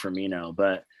Bobby Firmino,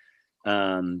 but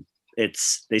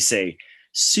they say,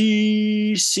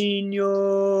 "Si,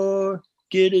 senor,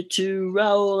 get it to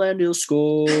Raul and he'll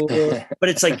score." But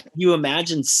it's like, you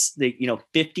imagine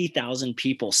 50,000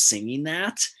 people singing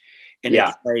that. And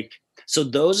it's like, so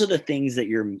those are the things that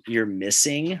you're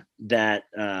missing that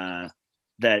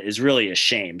is really a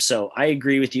shame. So I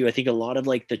agree with you. I think a lot of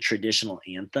like the traditional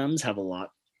anthems have a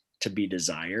lot to be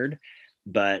desired,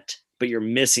 but you're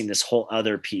missing this whole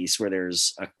other piece where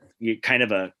there's kind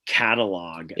of a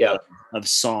catalog of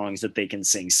songs that they can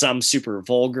sing. Some super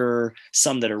vulgar,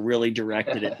 some that are really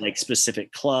directed at like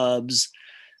specific clubs.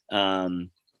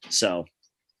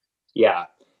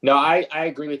 No, I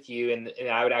agree with you. And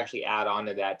I would actually add on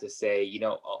to that to say,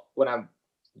 when I'm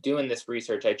doing this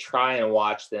research, I try and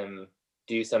watch them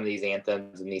do some of these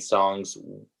anthems and these songs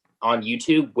on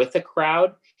YouTube with the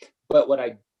crowd. But what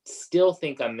I still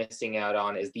think I'm missing out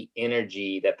on is the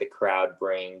energy that the crowd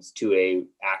brings to a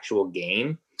actual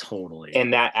game. Totally.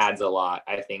 And that adds a lot,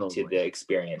 I think, to the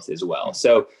experience as well.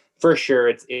 So for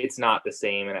sure, it's not the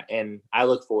same. And I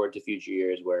look forward to future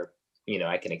years where,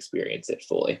 I can experience it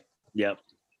fully. Yep.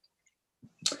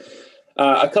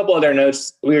 A couple other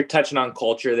notes. We were touching on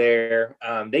culture there.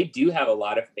 They do have a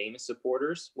lot of famous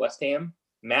supporters, West Ham.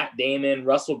 Matt Damon,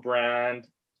 Russell Brand,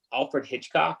 Alfred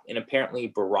Hitchcock, and apparently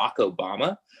Barack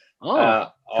Obama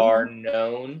are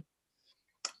known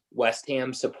West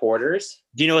Ham supporters.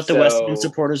 Do you know what the West Ham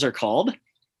supporters are called?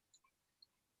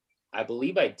 I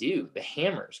believe I do. The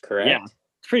Hammers, correct? Yeah,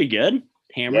 it's pretty good.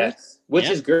 Hammers. Yes, which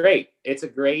is great. It's a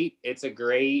great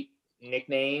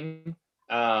nickname.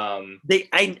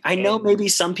 I know maybe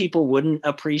some people wouldn't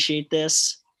appreciate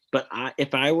this, but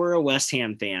if I were a West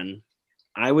Ham fan,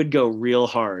 I would go real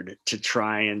hard to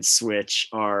try and switch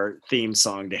our theme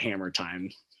song to Hammer Time.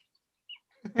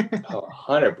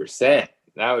 100%.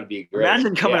 That would be great.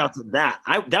 Imagine coming out to that.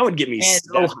 That would get me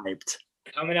so hyped.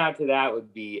 Coming out to that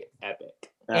would be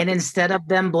epic. And instead of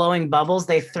them blowing bubbles,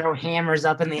 they throw hammers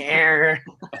up in the air.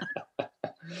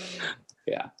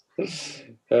 Yeah.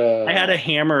 I had a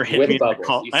hammer hit me.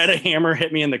 I had a hammer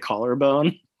hit me in the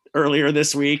collarbone earlier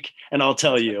this week, and I'll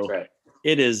tell you,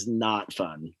 it is not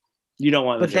fun. You don't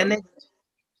want. But then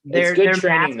it's good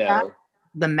training, though.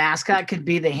 The mascot could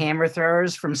be the hammer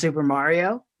throwers from Super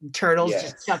Mario. Turtles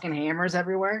just chucking hammers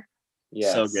everywhere.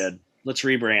 Yeah, so good. Let's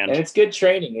rebrand. And it's good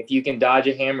training. If you can dodge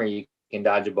a hammer, you can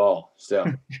dodge a ball. So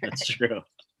that's true.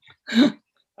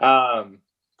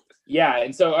 Yeah,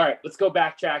 and so, all right, let's go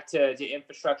backtrack to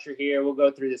infrastructure here. We'll go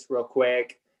through this real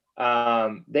quick.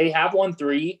 They have won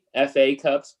 3 FA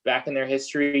Cups back in their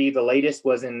history. The latest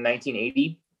was in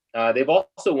 1980. They've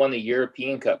also won the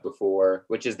European Cup before,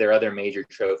 which is their other major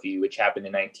trophy, which happened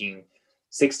in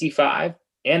 1965.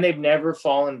 And they've never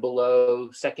fallen below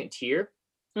second tier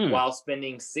while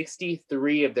spending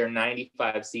 63 of their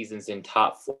 95 seasons in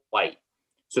top flight.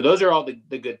 So those are all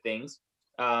the good things.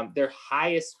 Their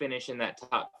highest finish in that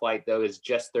top flight, though, is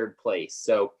just 3rd place.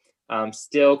 So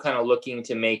still kind of looking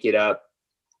to make it up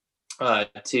to,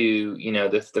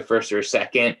 the first or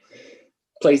second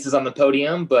places on the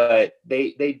podium. But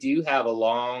they do have a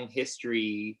long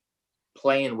history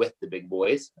playing with the big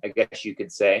boys, I guess you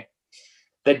could say.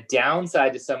 The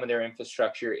downside to some of their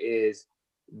infrastructure is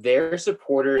their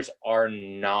supporters are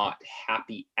not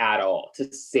happy at all,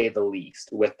 to say the least,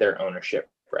 with their ownership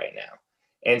right now.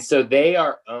 And so they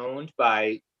are owned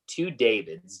by 2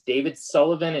 Davids, David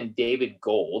Sullivan and David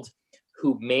Gold,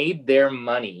 who made their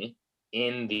money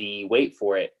in the, wait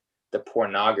for it, the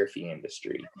pornography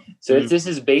industry. So this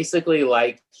is basically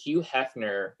like Hugh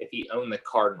Hefner if he owned the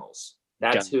Cardinals.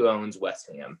 That's who owns West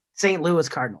Ham. St. Louis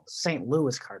Cardinals.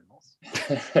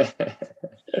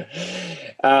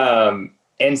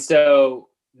 And so,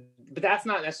 but that's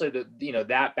not necessarily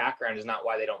that background is not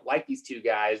why they don't like these two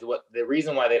guys. What the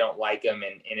reason why they don't like them,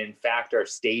 and in fact are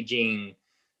staging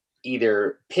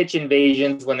either pitch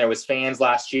invasions when there was fans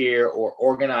last year or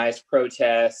organized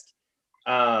protest.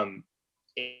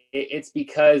 It's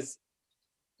because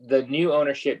the new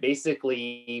ownership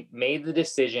basically made the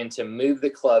decision to move the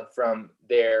club from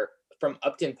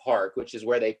Upton Park, which is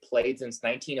where they played since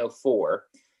 1904,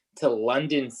 to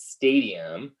London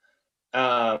Stadium,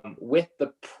 with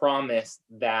the promise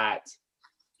that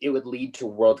it would lead to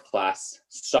world-class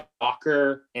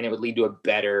soccer and it would lead to a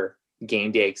better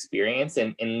game day experience.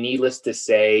 And needless to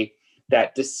say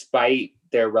that despite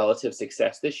their relative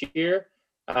success this year,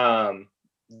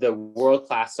 the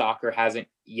world-class soccer hasn't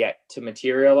yet to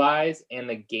materialize, and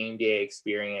the game day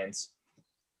experience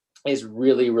is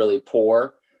really, really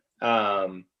poor.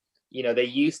 They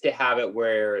used to have it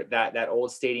where that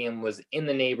old stadium was in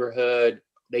the neighborhood.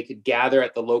 They could gather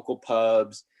at the local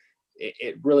pubs.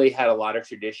 It really had a lot of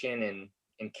tradition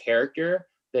and character.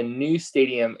 The new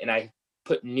stadium, and I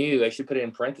should put it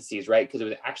in parentheses, right? Because it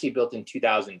was actually built in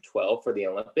 2012 for the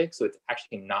Olympics. So it's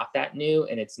actually not that new,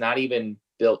 and it's not even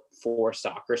built for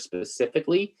soccer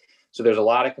specifically. So there's a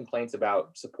lot of complaints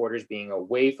about supporters being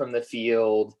away from the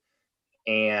field,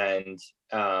 and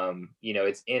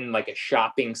it's in like a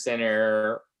shopping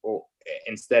center or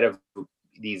instead of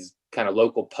these kind of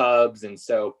local pubs. And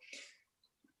so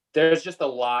there's just a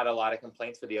lot of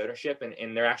complaints for the ownership,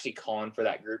 and they're actually calling for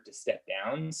that group to step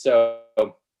down. So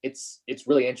it's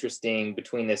really interesting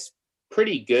between this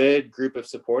pretty good group of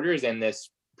supporters and this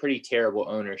pretty terrible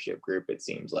ownership group, it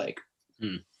seems like.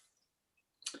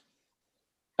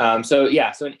 So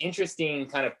an interesting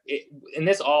kind of, and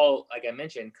this all, like I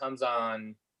mentioned, comes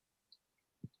on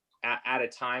at a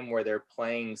time where they're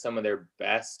playing some of their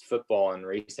best football in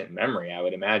recent memory, I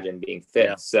would imagine, being fit.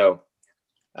 Yeah. So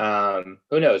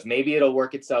who knows? Maybe it'll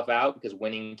work itself out because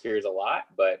winning cures a lot,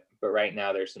 but right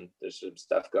now there's some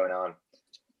stuff going on.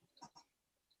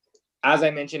 As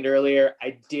I mentioned earlier,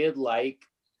 I did like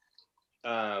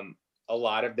a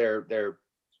lot of their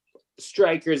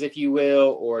strikers, if you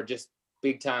will, or just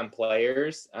big time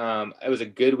players. It was a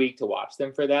good week to watch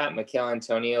them for that. Mikel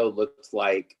Antonio looked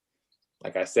like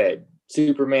I said,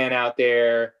 Superman out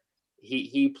there.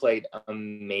 He played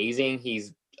amazing.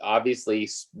 He's obviously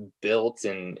built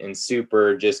and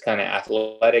super just kind of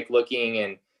athletic looking,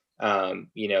 and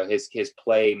his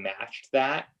play matched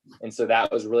that. And so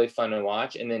that was really fun to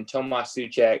watch. And then Tomáš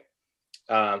Souček,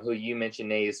 who you mentioned,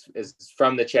 Nate, is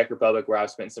from the Czech Republic, where I've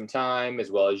spent some time,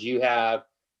 as well as you have.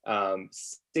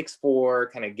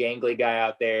 6'4", kind of gangly guy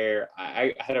out there.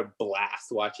 I had a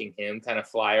blast watching him kind of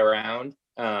fly around.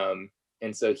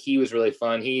 And so he was really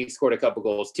fun. He scored a couple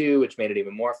goals too, which made it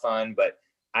even more fun. But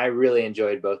I really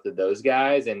enjoyed both of those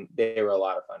guys, and they were a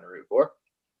lot of fun to root for.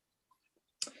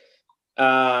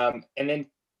 And then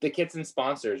the kits and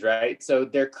sponsors, right? So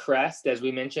their crest, as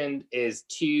we mentioned, is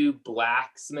two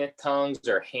blacksmith tongues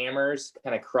or hammers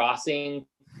kind of crossing.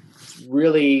 It's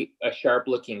really a sharp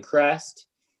looking crest.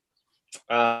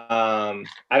 I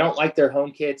don't like their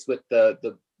home kits with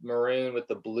the maroon with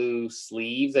the blue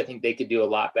sleeves. I think they could do a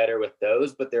lot better with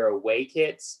those, but their away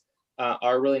kits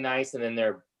are really nice. And then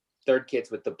their third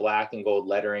kits with the black and gold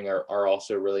lettering are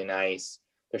also really nice.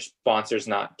 Their sponsors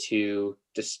not too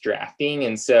distracting.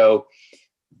 And so,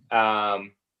 I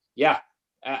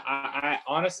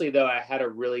honestly, though, I had a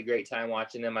really great time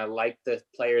watching them. I like the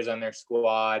players on their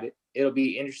squad. It'll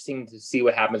be interesting to see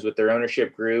what happens with their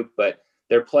ownership group, but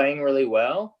they're playing really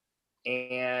well.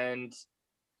 And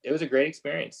it was a great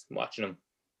experience watching them.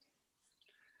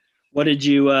 What did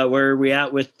you, where are we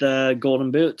at with the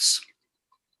Golden Boots?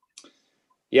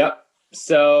 Yep.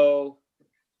 So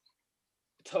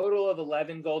total of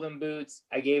 11 Golden Boots.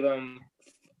 I gave them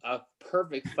a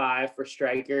perfect 5 for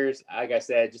strikers. Like I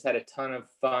said, just had a ton of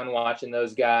fun watching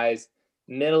those guys.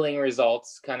 Middling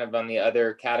results kind of on the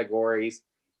other categories.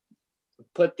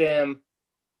 Put them,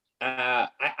 I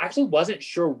actually wasn't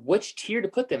sure which tier to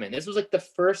put them in. This was like the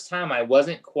first time I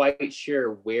wasn't quite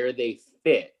sure where they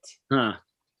fit.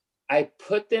 I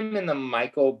put them in the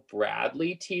Michael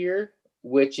Bradley tier,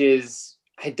 which is,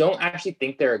 I don't actually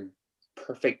think they're a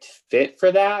perfect fit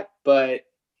for that, but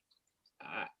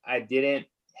I didn't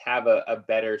have a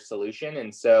better solution.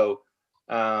 And so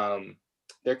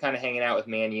they're kind of hanging out with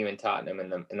Man U and Tottenham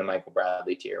in the Michael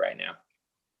Bradley tier right now.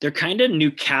 They're kind of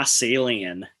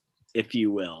Newcastleian, if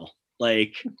you will.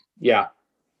 Like, yeah,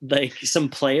 like some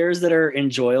players that are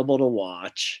enjoyable to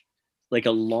watch, like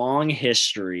a long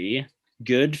history,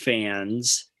 good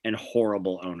fans, and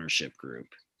horrible ownership group,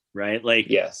 right? Like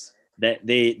Yes. that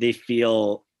they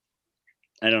feel,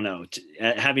 I don't know,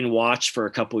 having watched for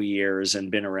a couple years and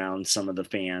been around some of the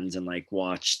fans and like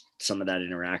watched some of that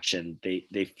interaction,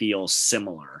 they feel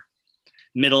similar.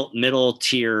 Middle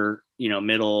tier,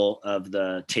 middle of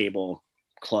the table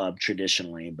club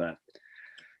traditionally, but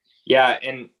yeah.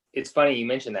 And it's funny you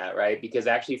mentioned that, right? Because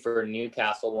actually for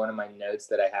Newcastle, one of my notes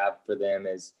that I have for them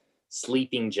is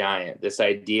sleeping giant. This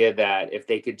idea that if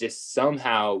they could just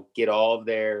somehow get all of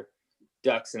their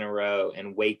ducks in a row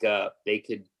and wake up, they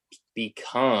could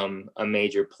become a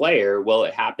major player. Will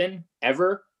it happen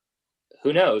ever?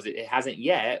 Who knows? It hasn't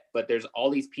yet, but there's all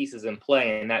these pieces in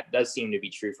play, and that does seem to be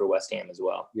true for West Ham as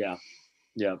well. Yeah.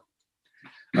 All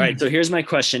right, so here's my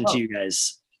question to you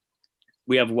guys.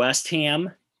 We have West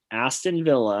Ham, Aston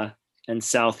Villa, and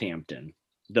Southampton.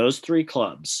 Those three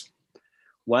clubs.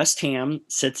 West Ham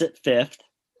sits at 5th,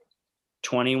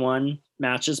 21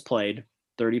 matches played,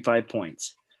 35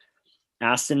 points.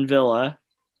 Aston Villa,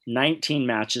 19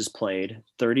 matches played,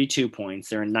 32 points.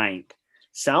 They're in 9th.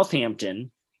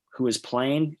 Southampton, who is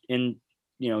playing in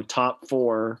top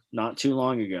 4 not too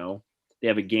long ago, they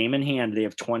have a game in hand. They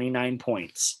have 29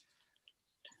 points.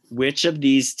 Which of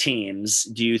these teams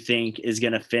do you think is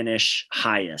going to finish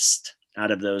highest out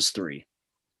of those three?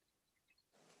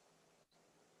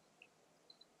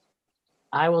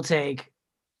 I will take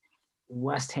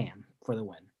West Ham for the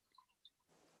win.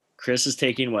 Chris is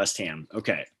taking West Ham.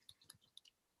 Okay.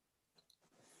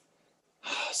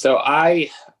 So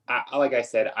I like I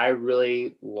said, I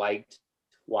really liked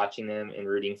watching them and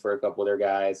rooting for a couple of their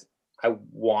guys. I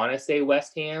want to say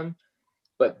West Ham,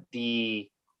 but the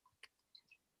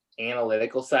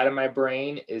analytical side of my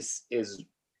brain is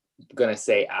going to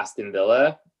say Aston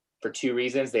Villa for 2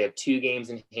 reasons. They have 2 games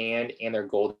in hand, and their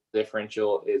goal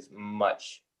differential is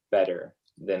much better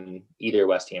than either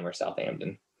West Ham or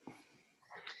Southampton.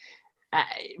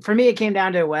 For me, it came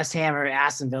down to West Ham or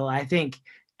Aston Villa. I think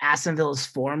Aston Villa's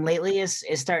form lately is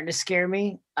starting to scare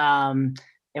me.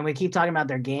 And we keep talking about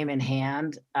their game in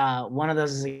hand. One of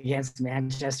those is against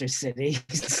Manchester City.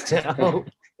 So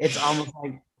it's almost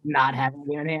like not having a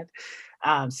game in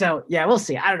hand. So, yeah, we'll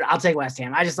see. I'll take West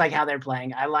Ham. I just like how they're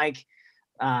playing. I like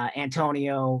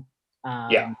Antonio.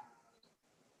 Yeah,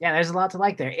 there's a lot to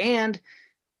like there. And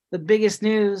the biggest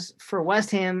news for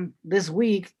West Ham this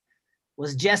week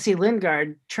was Jesse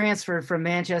Lingard transferred from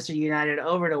Manchester United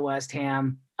over to West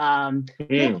Ham.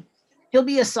 He'll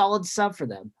be a solid sub for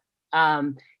them.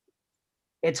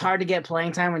 It's hard to get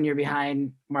playing time when you're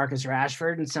behind Marcus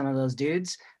Rashford and some of those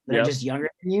dudes that are just younger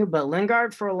than you. But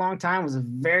Lingard for a long time was a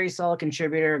very solid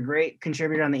contributor, a great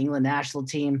contributor on the England national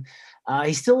team.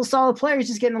 He's still a solid player. He's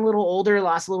just getting a little older,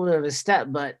 lost a little bit of his step.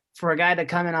 But for a guy to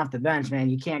come in off the bench,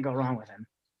 man, you can't go wrong with him.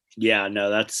 Yeah,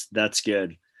 no, that's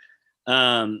good.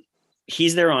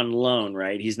 He's there on loan,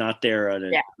 right? He's not there on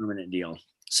a permanent deal.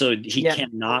 So he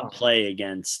cannot play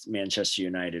against Manchester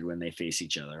United when they face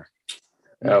each other.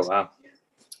 Oh,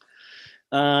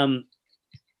 wow.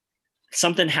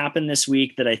 Something happened this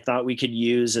week that I thought we could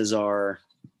use as our,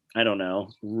 I don't know,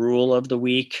 rule of the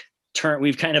week.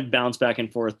 We've kind of bounced back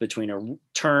and forth between a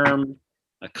term,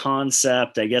 a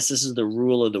concept. I guess this is the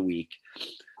rule of the week.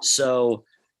 So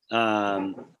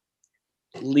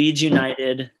Leeds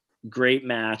United, great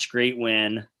match, great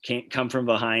win. Can't come from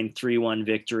behind, 3-1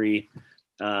 victory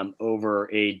over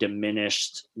a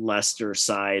diminished Leicester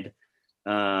side.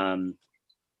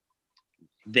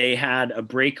 They had a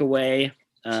breakaway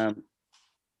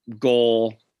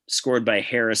goal scored by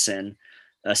Harrison,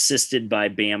 assisted by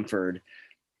Bamford.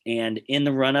 And in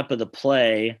the run-up of the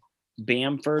play,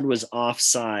 Bamford was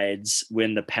offsides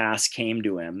when the pass came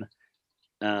to him.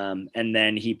 And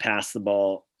then he passed the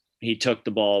ball. He took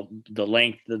the ball the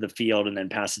length of the field and then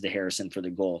passed it to Harrison for the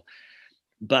goal.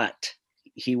 But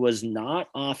he was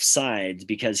not offsides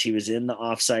because he was in the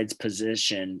offsides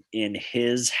position in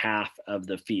his half of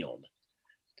the field.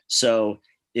 So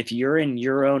if you're in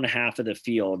your own half of the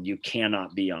field, you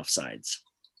cannot be offsides.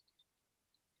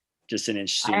 Just an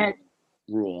interesting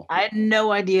rule. I had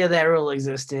no idea that rule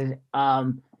existed.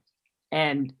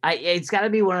 And it's got to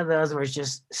be one of those where it's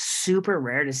just super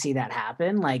rare to see that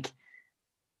happen. Like,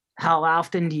 how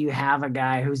often do you have a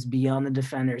guy who's beyond the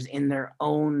defenders in their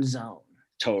own zone?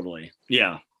 Totally.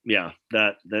 Yeah.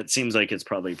 That seems like it's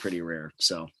probably pretty rare.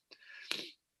 So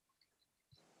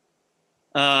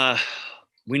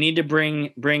we need to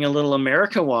bring a little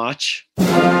America Watch.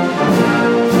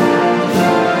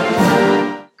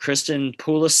 Christian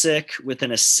Pulisic with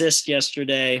an assist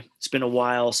yesterday. It's been a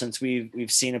while since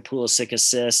we've seen a Pulisic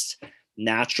assist.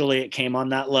 naturally it came on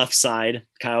that left side.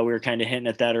 Kyle, we were kind of hinting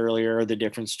at that earlier, the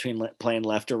difference between playing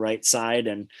left or right side.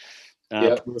 And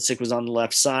Pulisic was on the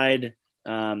left side.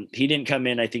 He didn't come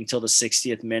in, I think, till the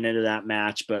 60th minute of that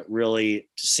match, but really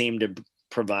seemed to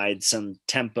provide some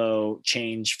tempo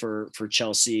change for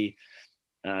Chelsea.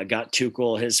 Got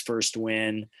Tuchel his first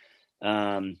win.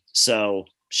 So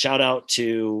shout out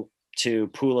to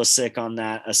Pulisic on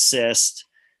that assist.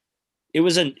 It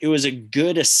was a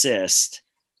good assist,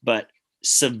 but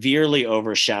severely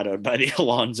overshadowed by the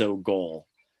Alonso goal.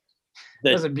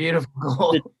 It was a beautiful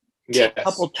goal. A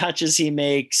couple touches he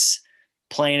makes,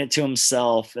 playing it to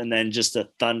himself, and then just a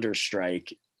thunder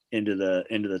strike into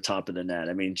the top of the net.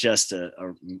 I mean, just a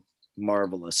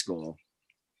marvelous goal.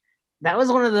 That was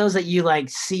one of those that you like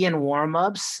see in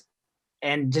warm-ups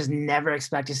and just never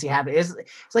expect to see happen. It's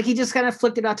like he just kind of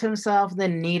flicked it out to himself,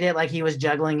 then kneed it like he was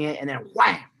juggling it, and then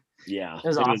wham! Yeah, it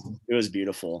was awesome. It was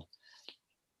beautiful.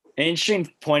 An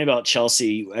interesting point about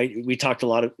Chelsea. We talked a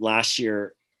lot of last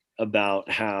year about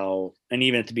how, and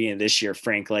even at the beginning of this year,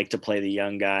 Frank liked to play the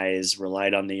young guys,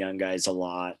 relied on the young guys a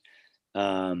lot.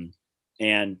 And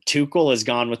Tuchel has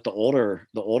gone with the older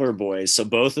boys. So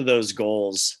both of those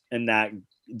goals in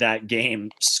that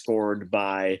game scored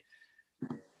by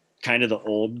kind of the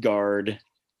old guard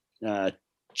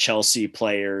Chelsea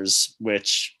players,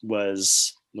 which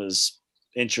was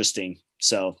interesting.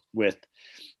 So with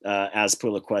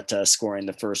Azpilicueta scoring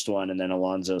the first one and then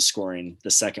Alonso scoring the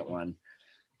second one.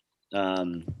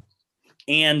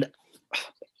 And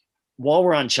while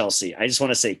we're on Chelsea, I just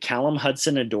want to say Callum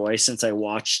Hudson-Odoi, since I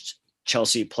watched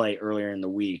Chelsea play earlier in the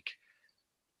week,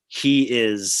 he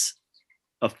is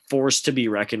a force to be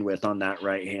reckoned with on that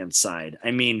right-hand side. I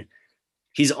mean,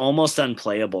 he's almost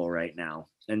unplayable right now.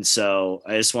 And so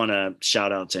I just want to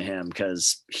shout out to him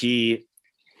because he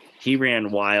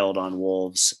ran wild on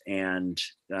Wolves, and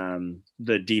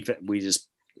the defense, we just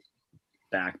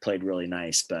back played really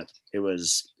nice, but it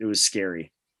was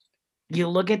scary. You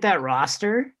look at that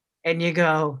roster and you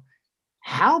go,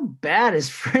 how bad is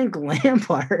Frank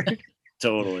Lampard?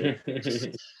 Totally.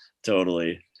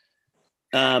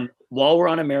 While we're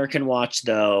on American Watch,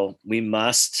 though, we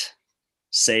must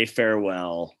say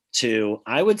farewell to,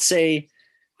 I would say,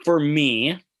 for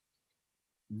me,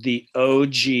 the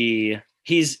OG.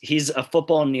 He's a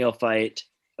football neophyte,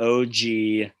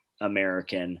 OG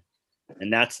American,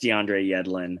 and that's DeAndre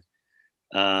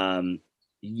Yedlin.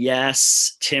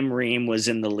 Yes, Tim Ream was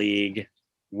in the league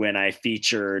when I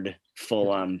featured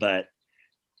Fulham, but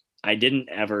I didn't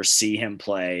ever see him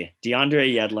play.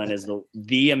 DeAndre Yedlin is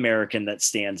the American that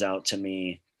stands out to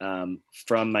me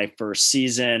from my first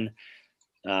season.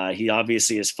 He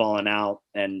obviously has fallen out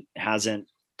and hasn't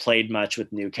played much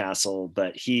with Newcastle,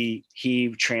 but he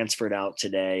transferred out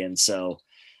today. And so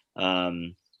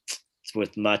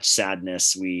with much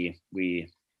sadness, we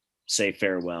say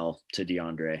farewell to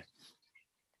DeAndre.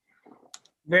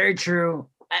 Very true.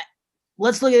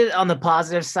 Let's look at it on the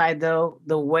positive side, though.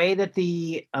 The way that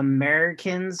the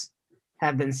Americans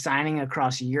have been signing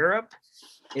across Europe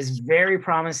is very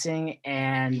promising,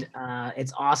 and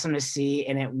it's awesome to see.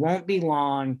 And it won't be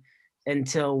long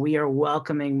until we are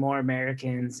welcoming more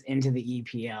Americans into the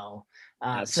EPL.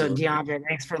 So DeAndre,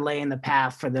 thanks for laying the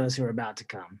path for those who are about to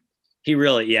come. He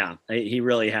really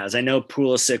has. I know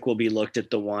Pulisic will be looked at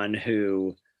the one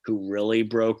who really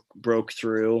broke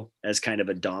through as kind of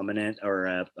a dominant or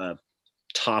a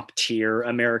top tier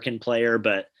American player,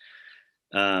 but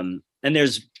and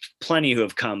there's plenty who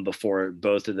have come before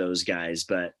both of those guys,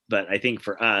 but I think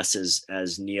for us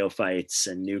as neophytes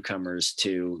and newcomers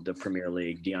to the Premier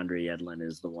League, DeAndre Yedlin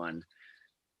is the one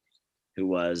who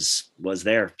was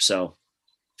there. So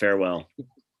farewell.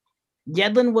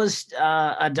 Yedlin was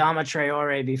Adama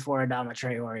Traore before Adama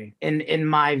Traore, in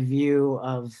my view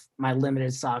of my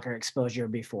limited soccer exposure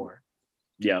before.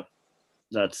 Yep,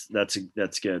 that's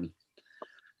good.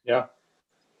 Yeah.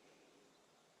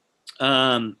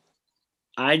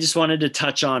 I just wanted to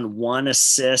touch on one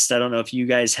assist. I don't know if you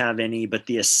guys have any, but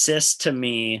the assist to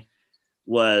me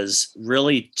was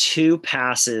really two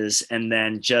passes and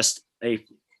then just a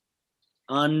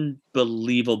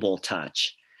unbelievable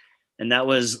touch. And that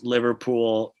was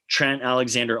Liverpool, Trent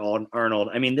Alexander-Arnold.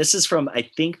 I mean, this is from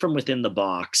within the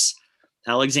box.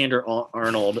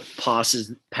 Alexander-Arnold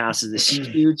passes this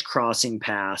huge crossing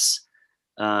pass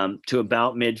to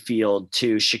about midfield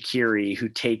to Shaqiri, who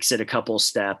takes it a couple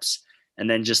steps and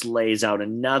then just lays out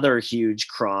another huge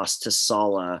cross to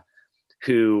Salah,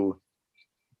 who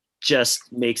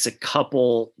just makes a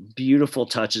couple beautiful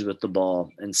touches with the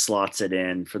ball and slots it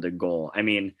in for the goal. I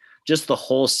mean, just the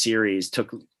whole series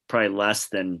took probably less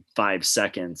than 5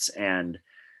 seconds and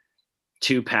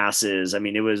two passes. I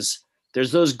mean, it was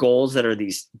there's those goals that are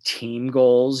these team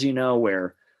goals,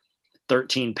 where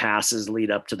 13 passes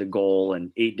lead up to the goal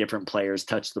and 8 different players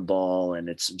touch the ball, and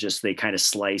it's just they kind of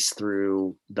slice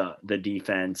through the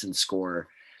defense and score.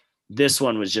 This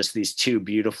one was just these 2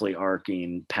 beautifully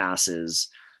arcing passes,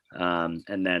 and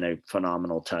then a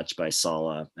phenomenal touch by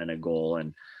Salah and a goal.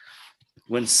 And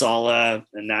when Salah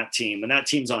and that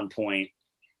team's on point,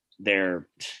 they're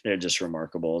just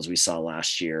remarkable, as we saw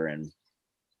last year. And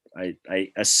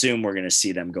I assume we're going to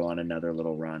see them go on another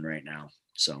little run right now.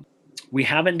 So we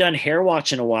haven't done hair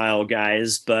watch in a while,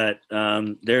 guys, but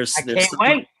there's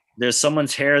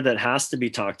someone's hair that has to be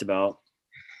talked about.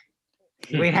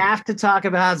 We have to talk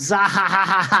about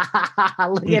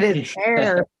Zaha. Look at his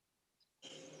hair.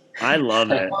 I love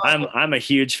it. I'm a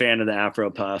huge fan of the Afro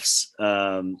puffs.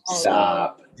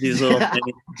 Stop. These little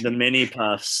the mini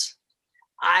puffs.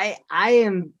 I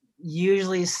am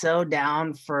usually so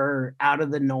down for out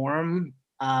of the norm.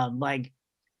 Like,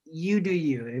 you do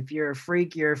you. If you're a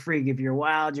freak, you're a freak. If you're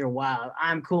wild, you're wild.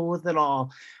 I'm cool with it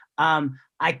all.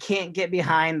 I can't get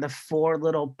behind the 4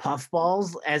 little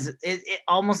puffballs, as it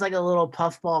almost like a little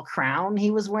puffball crown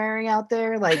he was wearing out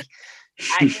there. Like,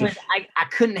 I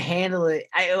couldn't handle it.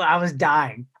 I was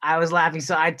dying. I was laughing.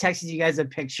 So I texted you guys a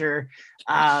picture.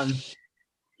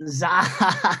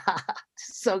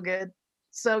 So good.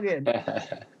 So good.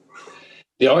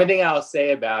 The only thing I'll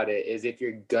say about it is, if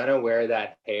you're gonna wear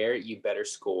that hair, you better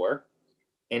score.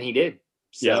 And he did.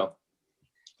 So Yep.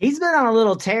 He's been on a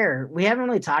little tear. We haven't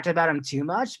really talked about him too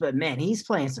much, but man, he's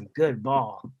playing some good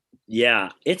ball. Yeah,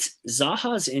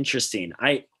 Zaha's interesting.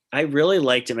 I really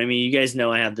liked him. I mean, you guys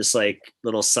know I have this like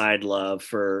little side love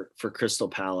for Crystal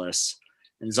Palace,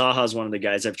 and Zaha's one of the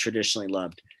guys I've traditionally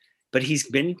loved. But he's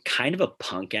been kind of a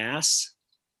punk ass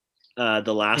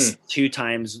the last 2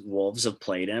 times Wolves have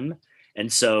played him.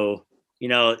 And so,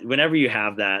 whenever you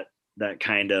have that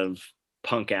kind of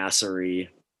punk assery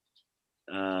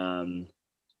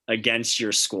against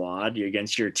your squad,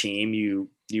 against your team, you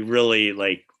really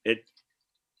like it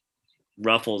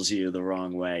ruffles you the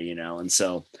wrong way, and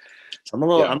so I'm a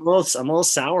little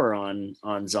sour on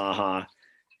Zaha.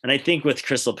 And I think with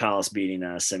Crystal Palace beating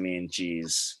us, I mean,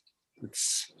 geez,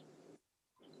 it's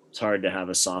hard to have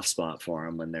a soft spot for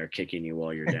them when they're kicking you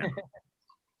while you're down.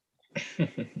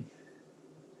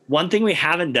 One thing we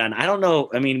haven't done, I don't know,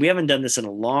 I mean, we haven't done this in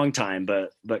a long time,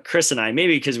 but Chris and I,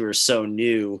 maybe because we were so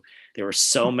new, there were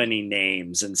so many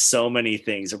names and so many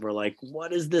things that we're like,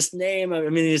 what is this name? I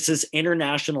mean, it's this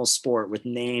international sport with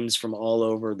names from all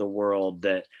over the world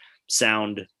that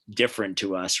sound different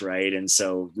to us, right? And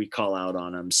so we call out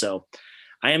on them. So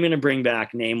I am going to bring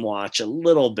back Name Watch a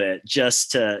little bit,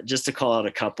 just to call out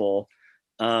a couple.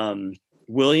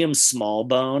 William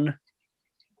Smallbone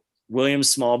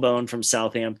from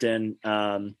Southampton.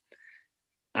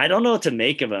 I don't know what to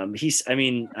make of him.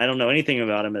 I don't know anything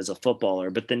about him as a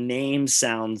footballer, but the name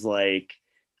sounds like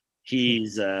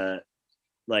he's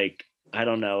like, I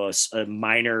don't know, a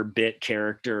minor bit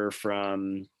character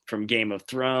from Game of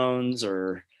Thrones,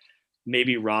 or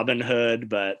maybe Robin Hood,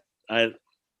 but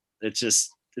it's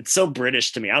so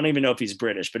British to me. I don't even know if he's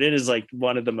British, but it is like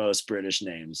one of the most British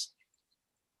names.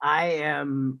 I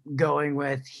am going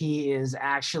with, he is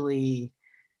actually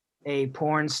a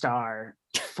porn star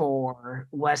for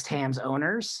West Ham's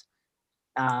owners.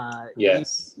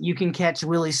 Yes. You can catch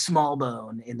Willie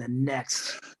Smallbone in the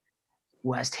next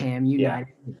West Ham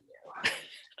United.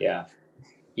 Yeah.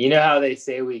 You know how they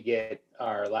say we get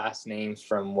our last names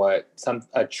from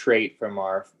a trait from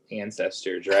our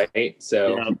ancestors, right?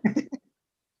 So yeah.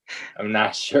 I'm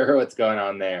not sure what's going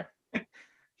on there.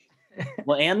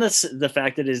 Well, and the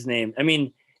fact that his name, I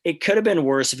mean, it could have been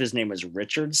worse if his name was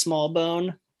Richard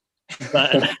Smallbone,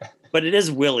 but it is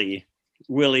Willie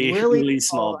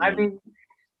Smallbone. I mean,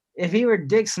 if he were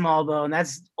Dick Smallbone,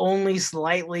 that's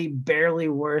only barely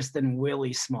worse than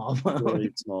Willie Smallbone.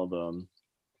 Willie Smallbone.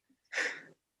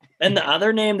 And the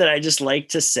other name that I just like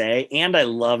to say, and I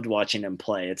loved watching him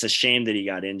play, it's a shame that he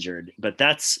got injured, but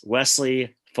that's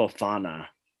Wesley Fofana.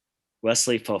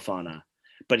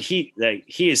 But he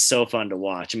is so fun to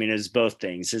watch. I mean, it's both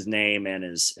things, his name and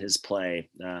his play.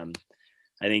 I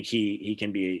think he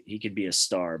could be a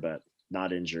star, but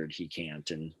not injured, he can't.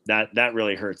 And that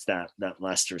really hurts that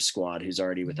Leicester squad, who's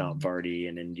already without Vardy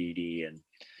and Ndidi,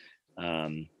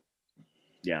 and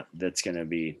it's gonna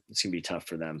be tough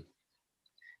for them.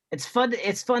 It's fun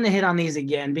to hit on these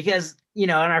again, because in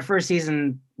our first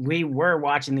season we were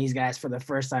watching these guys for the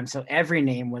first time, so every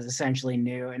name was essentially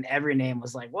new and every name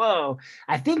was like, whoa.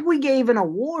 I think we gave an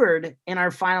award in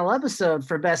our final episode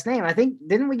for best name.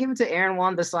 Didn't we give it to Aaron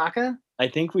Wan-Bissaka? I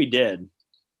think we did.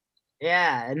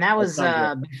 Yeah, and that was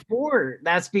That's not before.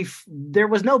 There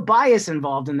was no bias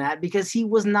involved in that because he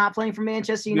was not playing for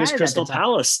Manchester He was United at Crystal the time.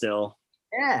 Palace still.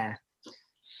 Yeah.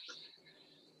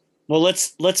 Well,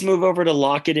 let's move over to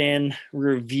lock it in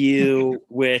review,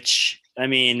 which I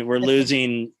mean, we're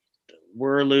losing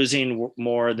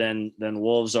more than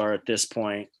Wolves are at this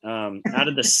point. Out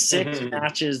of the 6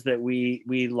 matches that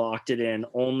we locked it in,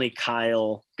 only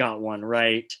Kyle got one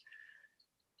right.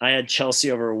 I had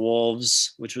Chelsea over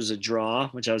Wolves, which was a draw,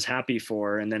 which I was happy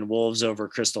for, and then Wolves over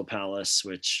Crystal Palace,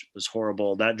 which was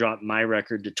horrible. That dropped my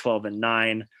record to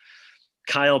 12-9.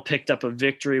 Kyle picked up a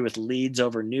victory with Leeds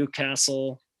over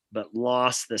Newcastle, but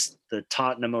lost the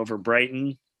Tottenham over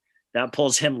Brighton. That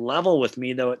pulls him level with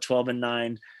me though at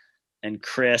 12-9. And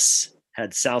Chris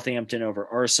had Southampton over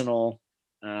Arsenal,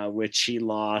 which he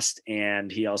lost,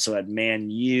 and he also had Man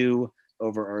U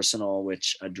over Arsenal,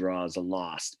 which a draw is a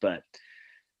loss. But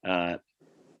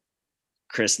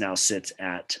Chris now sits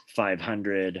at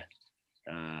 500,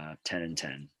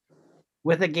 10-10.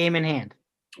 With a game in hand.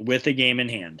 With a game in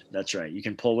hand. That's right. You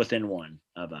can pull within one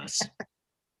of us.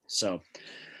 So,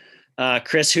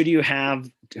 Chris, who do you have?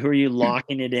 Who are you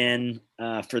locking it in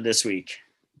for this week?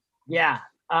 Yeah.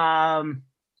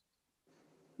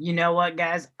 You know what,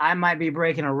 guys? I might be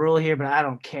breaking a rule here, but I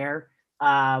don't care.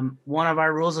 One of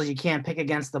our rules is you can't pick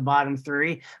against the bottom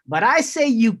 3, but I say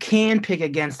you can pick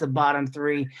against the bottom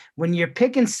 3 when you're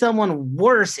picking someone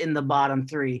worse in the bottom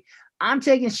 3. I'm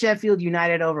taking Sheffield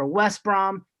United over West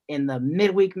Brom in the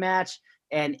midweek match,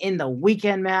 and in the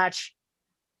weekend match,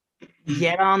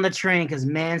 get on the train because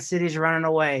Man City's running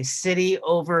away. City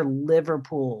over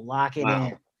Liverpool. Lock it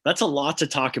in. That's a lot to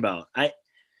talk about.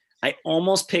 I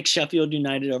almost picked Sheffield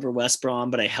United over West Brom,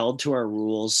 but I held to our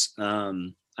rules.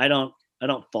 I don't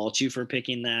fault you for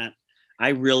picking that. I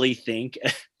really think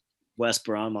West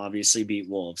Brom obviously beat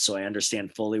Wolves, so I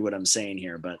understand fully what I'm saying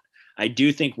here, but I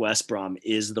do think West Brom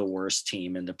is the worst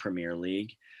team in the Premier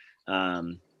League.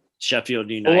 Sheffield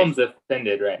United. Fulham's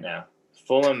offended right now.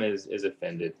 Fulham is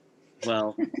offended.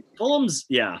 Well, Fulham's,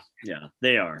 yeah,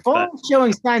 they are. Fulham's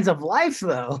showing signs of life,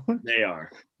 though. They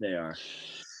are.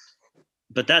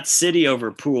 But that City over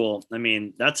Pool, I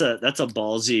mean, that's a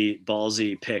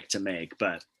ballsy pick to make.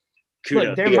 But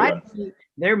kudos. Look,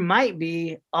 there might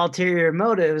be ulterior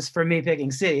motives for me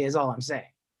picking City. Is all I'm saying.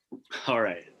 All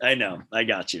right, I know, I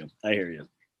got you. I hear you,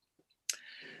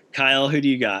 Kyle. Who do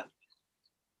you got?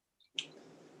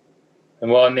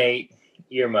 Well, Nate,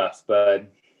 earmuffs, bud.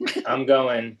 I'm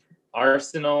going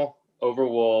Arsenal over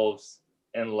Wolves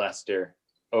and Leicester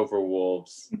over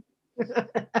Wolves.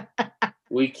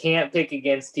 We can't pick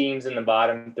against teams in the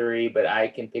bottom 3, but I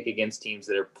can pick against teams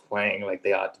that are playing like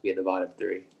they ought to be in the bottom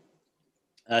 3.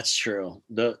 That's true.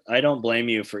 I don't blame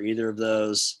you for either of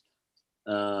those.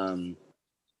 I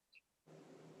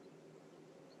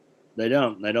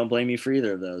don't blame you for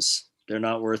either of those. They're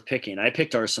not worth picking. I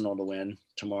picked Arsenal to win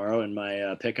tomorrow in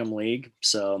my Pick'em league,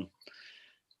 so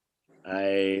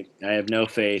I have no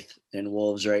faith in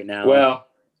Wolves right now. Well,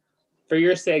 for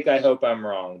your sake, I hope I'm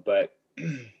wrong, but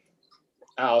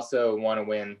I also want to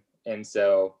win, and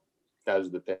so those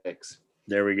are the picks.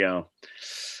 There we go.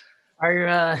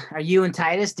 Are you and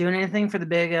Titus doing anything for the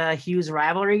big Hughes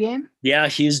rivalry game? Yeah,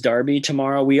 Hughes Derby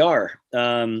tomorrow. We are.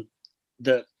 We're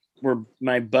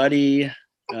my buddy,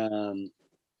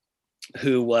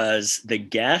 who was the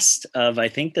guest of I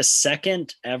think the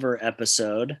second ever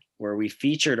episode where we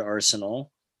featured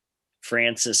Arsenal,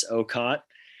 Francis Ocott.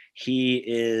 He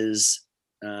is.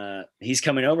 He's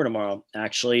coming over tomorrow.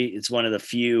 Actually, it's one of the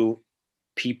few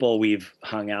people we've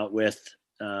hung out with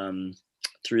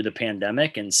through the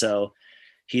pandemic, and so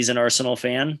he's an Arsenal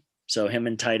fan. So him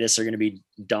and Titus are going to be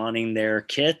donning their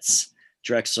kits.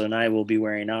 Drexler and I will be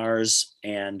wearing ours,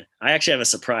 and I actually have a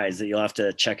surprise that you'll have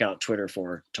to check out Twitter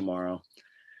for tomorrow.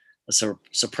 A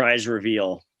surprise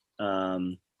reveal. Are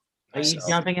you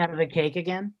jumping out of the cake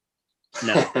again?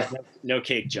 No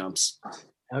cake jumps.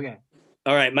 Okay.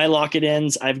 All right, my lock it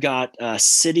ends. I've got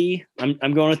City.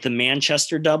 I'm going with the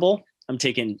Manchester double. I'm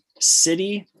taking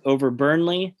City over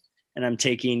Burnley, and I'm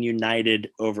taking United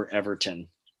over Everton.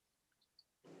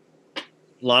 A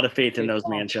lot of faith in those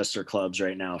Manchester clubs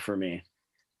right now for me.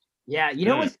 Yeah, you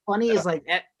know what's funny is like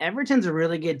Everton's a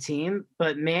really good team,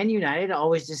 but Man United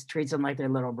always just treats them like their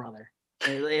little brother.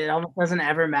 It almost doesn't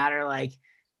ever matter like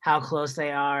how close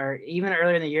they are. Even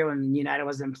earlier in the year when United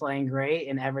wasn't playing great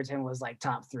and Everton was like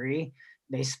top 3,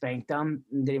 they spanked them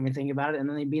and didn't even think about it, and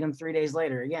then they beat them 3 days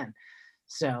later again.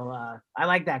 So I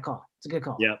like that call. It's a good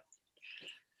call. Yep.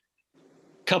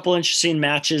 Couple interesting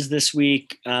matches this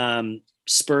week.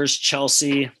 Spurs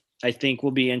Chelsea I think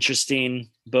will be interesting.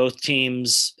 Both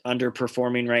teams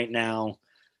underperforming right now.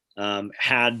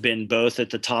 had been both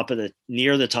at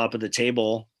near the top of the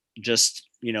table just,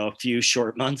 a few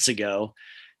short months ago.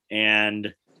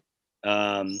 And,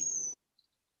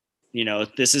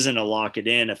 this isn't a lock it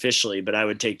in officially, but I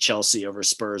would take Chelsea over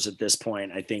Spurs at this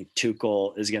point. I think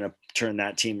Tuchel is going to turn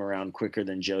that team around quicker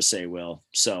than Jose will.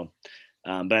 So,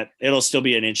 but it'll still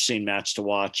be an interesting match to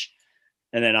watch.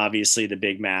 And then obviously the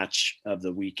big match of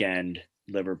the weekend,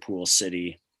 Liverpool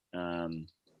City,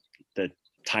 the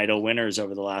title winners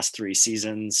over the last 3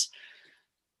 seasons,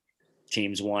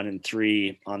 teams 1 and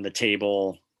 3 on the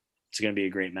table. It's going to be a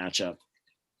great matchup.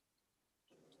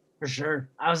 For sure.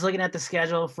 I was looking at the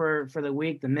schedule for the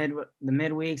week, the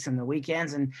midweeks and the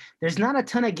weekends, and there's not a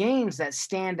ton of games that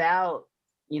stand out,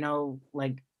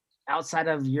 like outside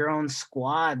of your own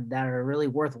squad that are really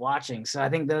worth watching. So I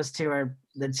think those two are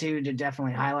the two to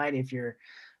definitely highlight if you're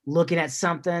looking at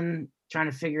something,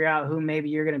 trying to figure out who maybe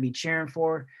you're going to be cheering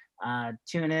for.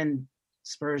 Tune in.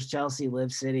 Spurs, Chelsea,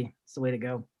 Live City. It's the way to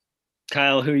go.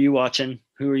 Kyle, who are you watching?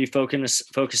 Who are you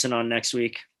focusing on next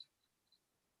week?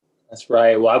 That's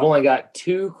right. Well, I've only got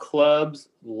 2 clubs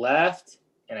left,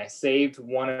 and I saved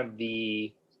one of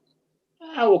the,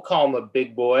 I will call him a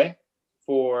big boy,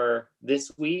 for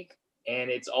this week.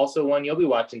 And it's also one you'll be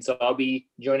watching. So I'll be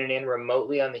joining in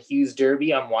remotely on the Hughes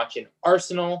Derby. I'm watching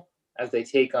Arsenal as they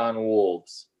take on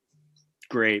Wolves.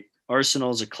 Great.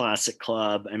 Arsenal's a classic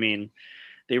club. I mean,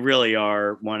 they really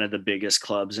are one of the biggest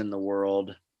clubs in the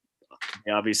world.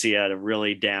 They obviously had a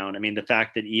really down. I mean, the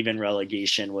fact that even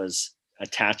relegation was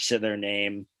attached to their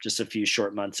name just a few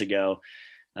short months ago,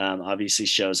 obviously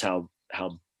shows how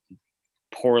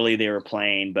poorly they were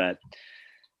playing. But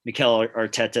Mikel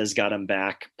Arteta's got them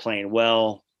back playing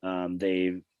well.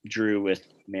 They drew with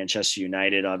Manchester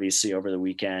United, obviously, over the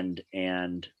weekend,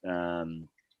 and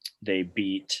they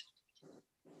beat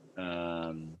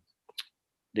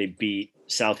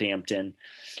Southampton.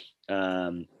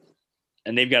 And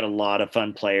they've got a lot of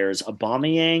fun players.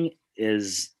 Aubameyang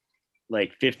is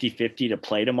like 50-50 to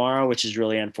play tomorrow, which is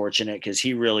really unfortunate because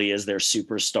he really is their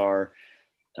superstar.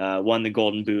 Won the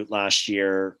Golden Boot last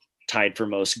year, tied for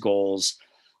most goals.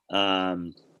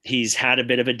 He's had a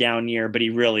bit of a down year, but he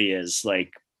really is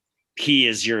he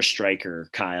is your striker,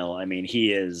 Kyle. I mean,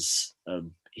 he's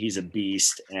a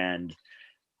beast and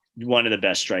one of the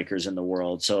best strikers in the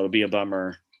world. So it'll be a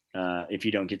bummer if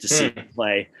you don't get to see him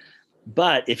play.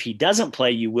 But if he doesn't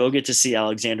play, you will get to see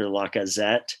Alexander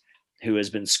Lacazette, who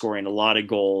has been scoring a lot of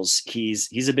goals.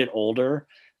 He's a bit older,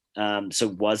 so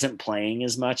wasn't playing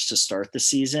as much to start the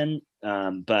season.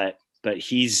 But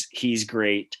he's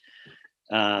great.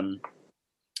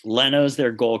 Leno's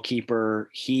their goalkeeper.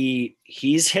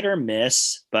 He's hit or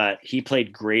miss, but he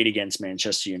played great against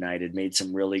Manchester United, made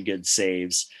some really good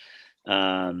saves.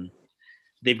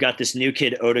 They've got this new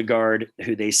kid, Odegaard,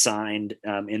 who they signed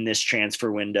in this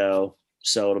transfer window.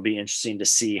 So it'll be interesting to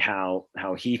see how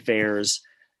he fares.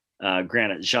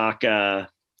 Granit Xhaka,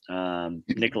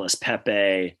 Nicolas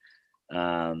Pepe,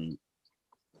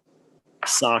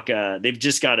 Saka.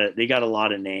 They got a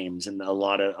lot of names and a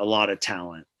lot of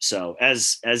talent. So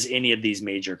as any of these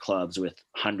major clubs with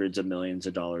hundreds of millions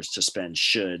of dollars to spend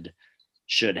should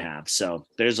have. So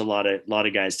there's a lot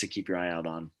of guys to keep your eye out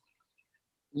on.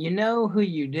 You know who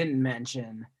you didn't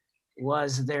mention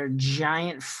was their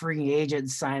giant free agent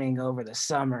signing over the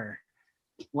summer.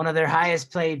 One of their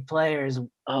highest paid players,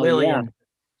 Willian.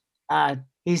 Yeah.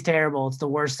 He's terrible. It's the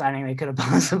worst signing they could have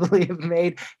possibly have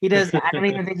made. I don't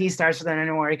even think he starts for them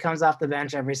anymore. He comes off the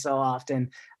bench every so often.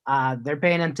 They're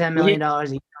paying him $10 million a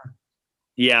year.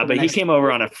 Yeah, but he came over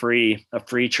on a free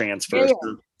transfer.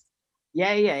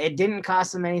 Yeah. It didn't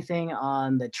cost them anything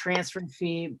on the transfer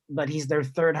fee, but he's their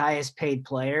 3rd highest paid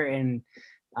player, and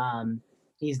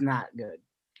he's not good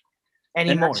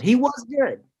anymore. He was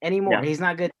good anymore. Yeah. He's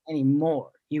not good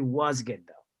anymore. He was good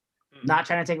though. Not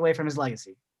trying to take away from his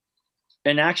legacy.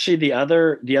 And actually, the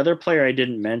other player I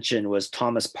didn't mention was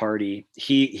Thomas Partey.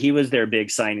 He was their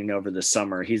big signing over the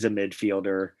summer. He's a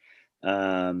midfielder,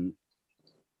 and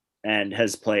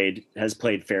has played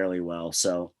fairly well.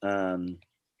 So,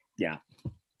 yeah.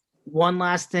 One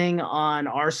last thing on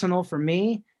Arsenal for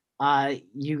me.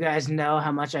 You guys know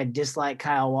how much I dislike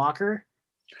Kyle Walker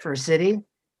for City.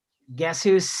 Guess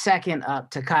who's second up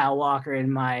to Kyle Walker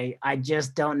in my I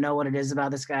just don't know what it is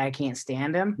about this guy. I can't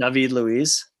stand him. David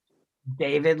Luiz.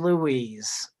 David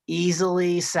Luiz.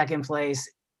 Easily second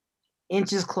place,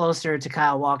 inches closer to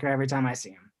Kyle Walker every time I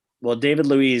see him. Well, David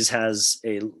Luiz has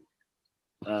a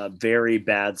very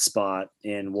bad spot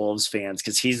in Wolves fans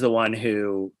because he's the one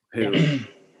who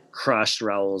crushed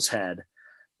Raul's head. It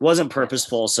wasn't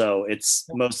purposeful, so it's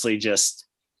mostly just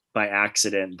by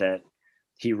accident that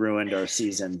he ruined our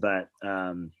season. But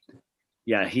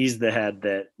Yeah, he's the head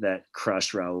that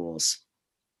crushed Raul's.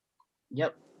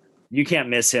 Yep. You can't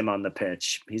miss him on the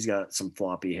pitch. He's got some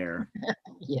floppy hair.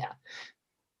 Yeah.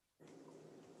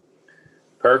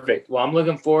 Perfect. Well, I'm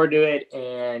looking forward to it,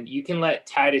 and you can let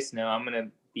Titus know. I'm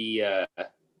gonna be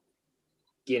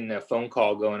getting a phone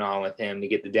call going on with him to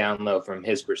get the down low from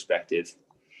his perspective.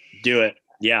 Do it.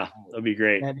 Yeah, that'd be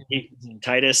great.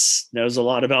 Titus knows a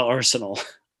lot about Arsenal.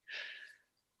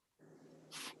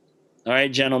 All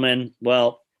right, gentlemen.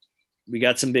 Well, we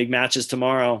got some big matches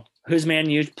tomorrow. Who's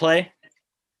Man U play?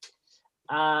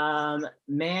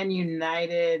 Man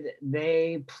United,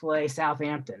 they play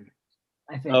Southampton,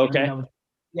 I think. Okay.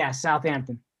 Yeah,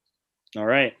 Southampton. All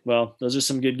right. Well, those are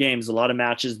some good games. A lot of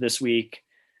matches this week.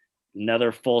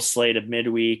 Another full slate of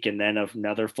midweek, and then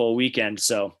another full weekend.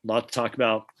 So a lot to talk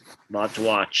about, a lot to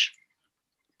watch.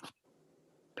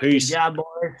 Peace. Good job,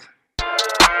 boys.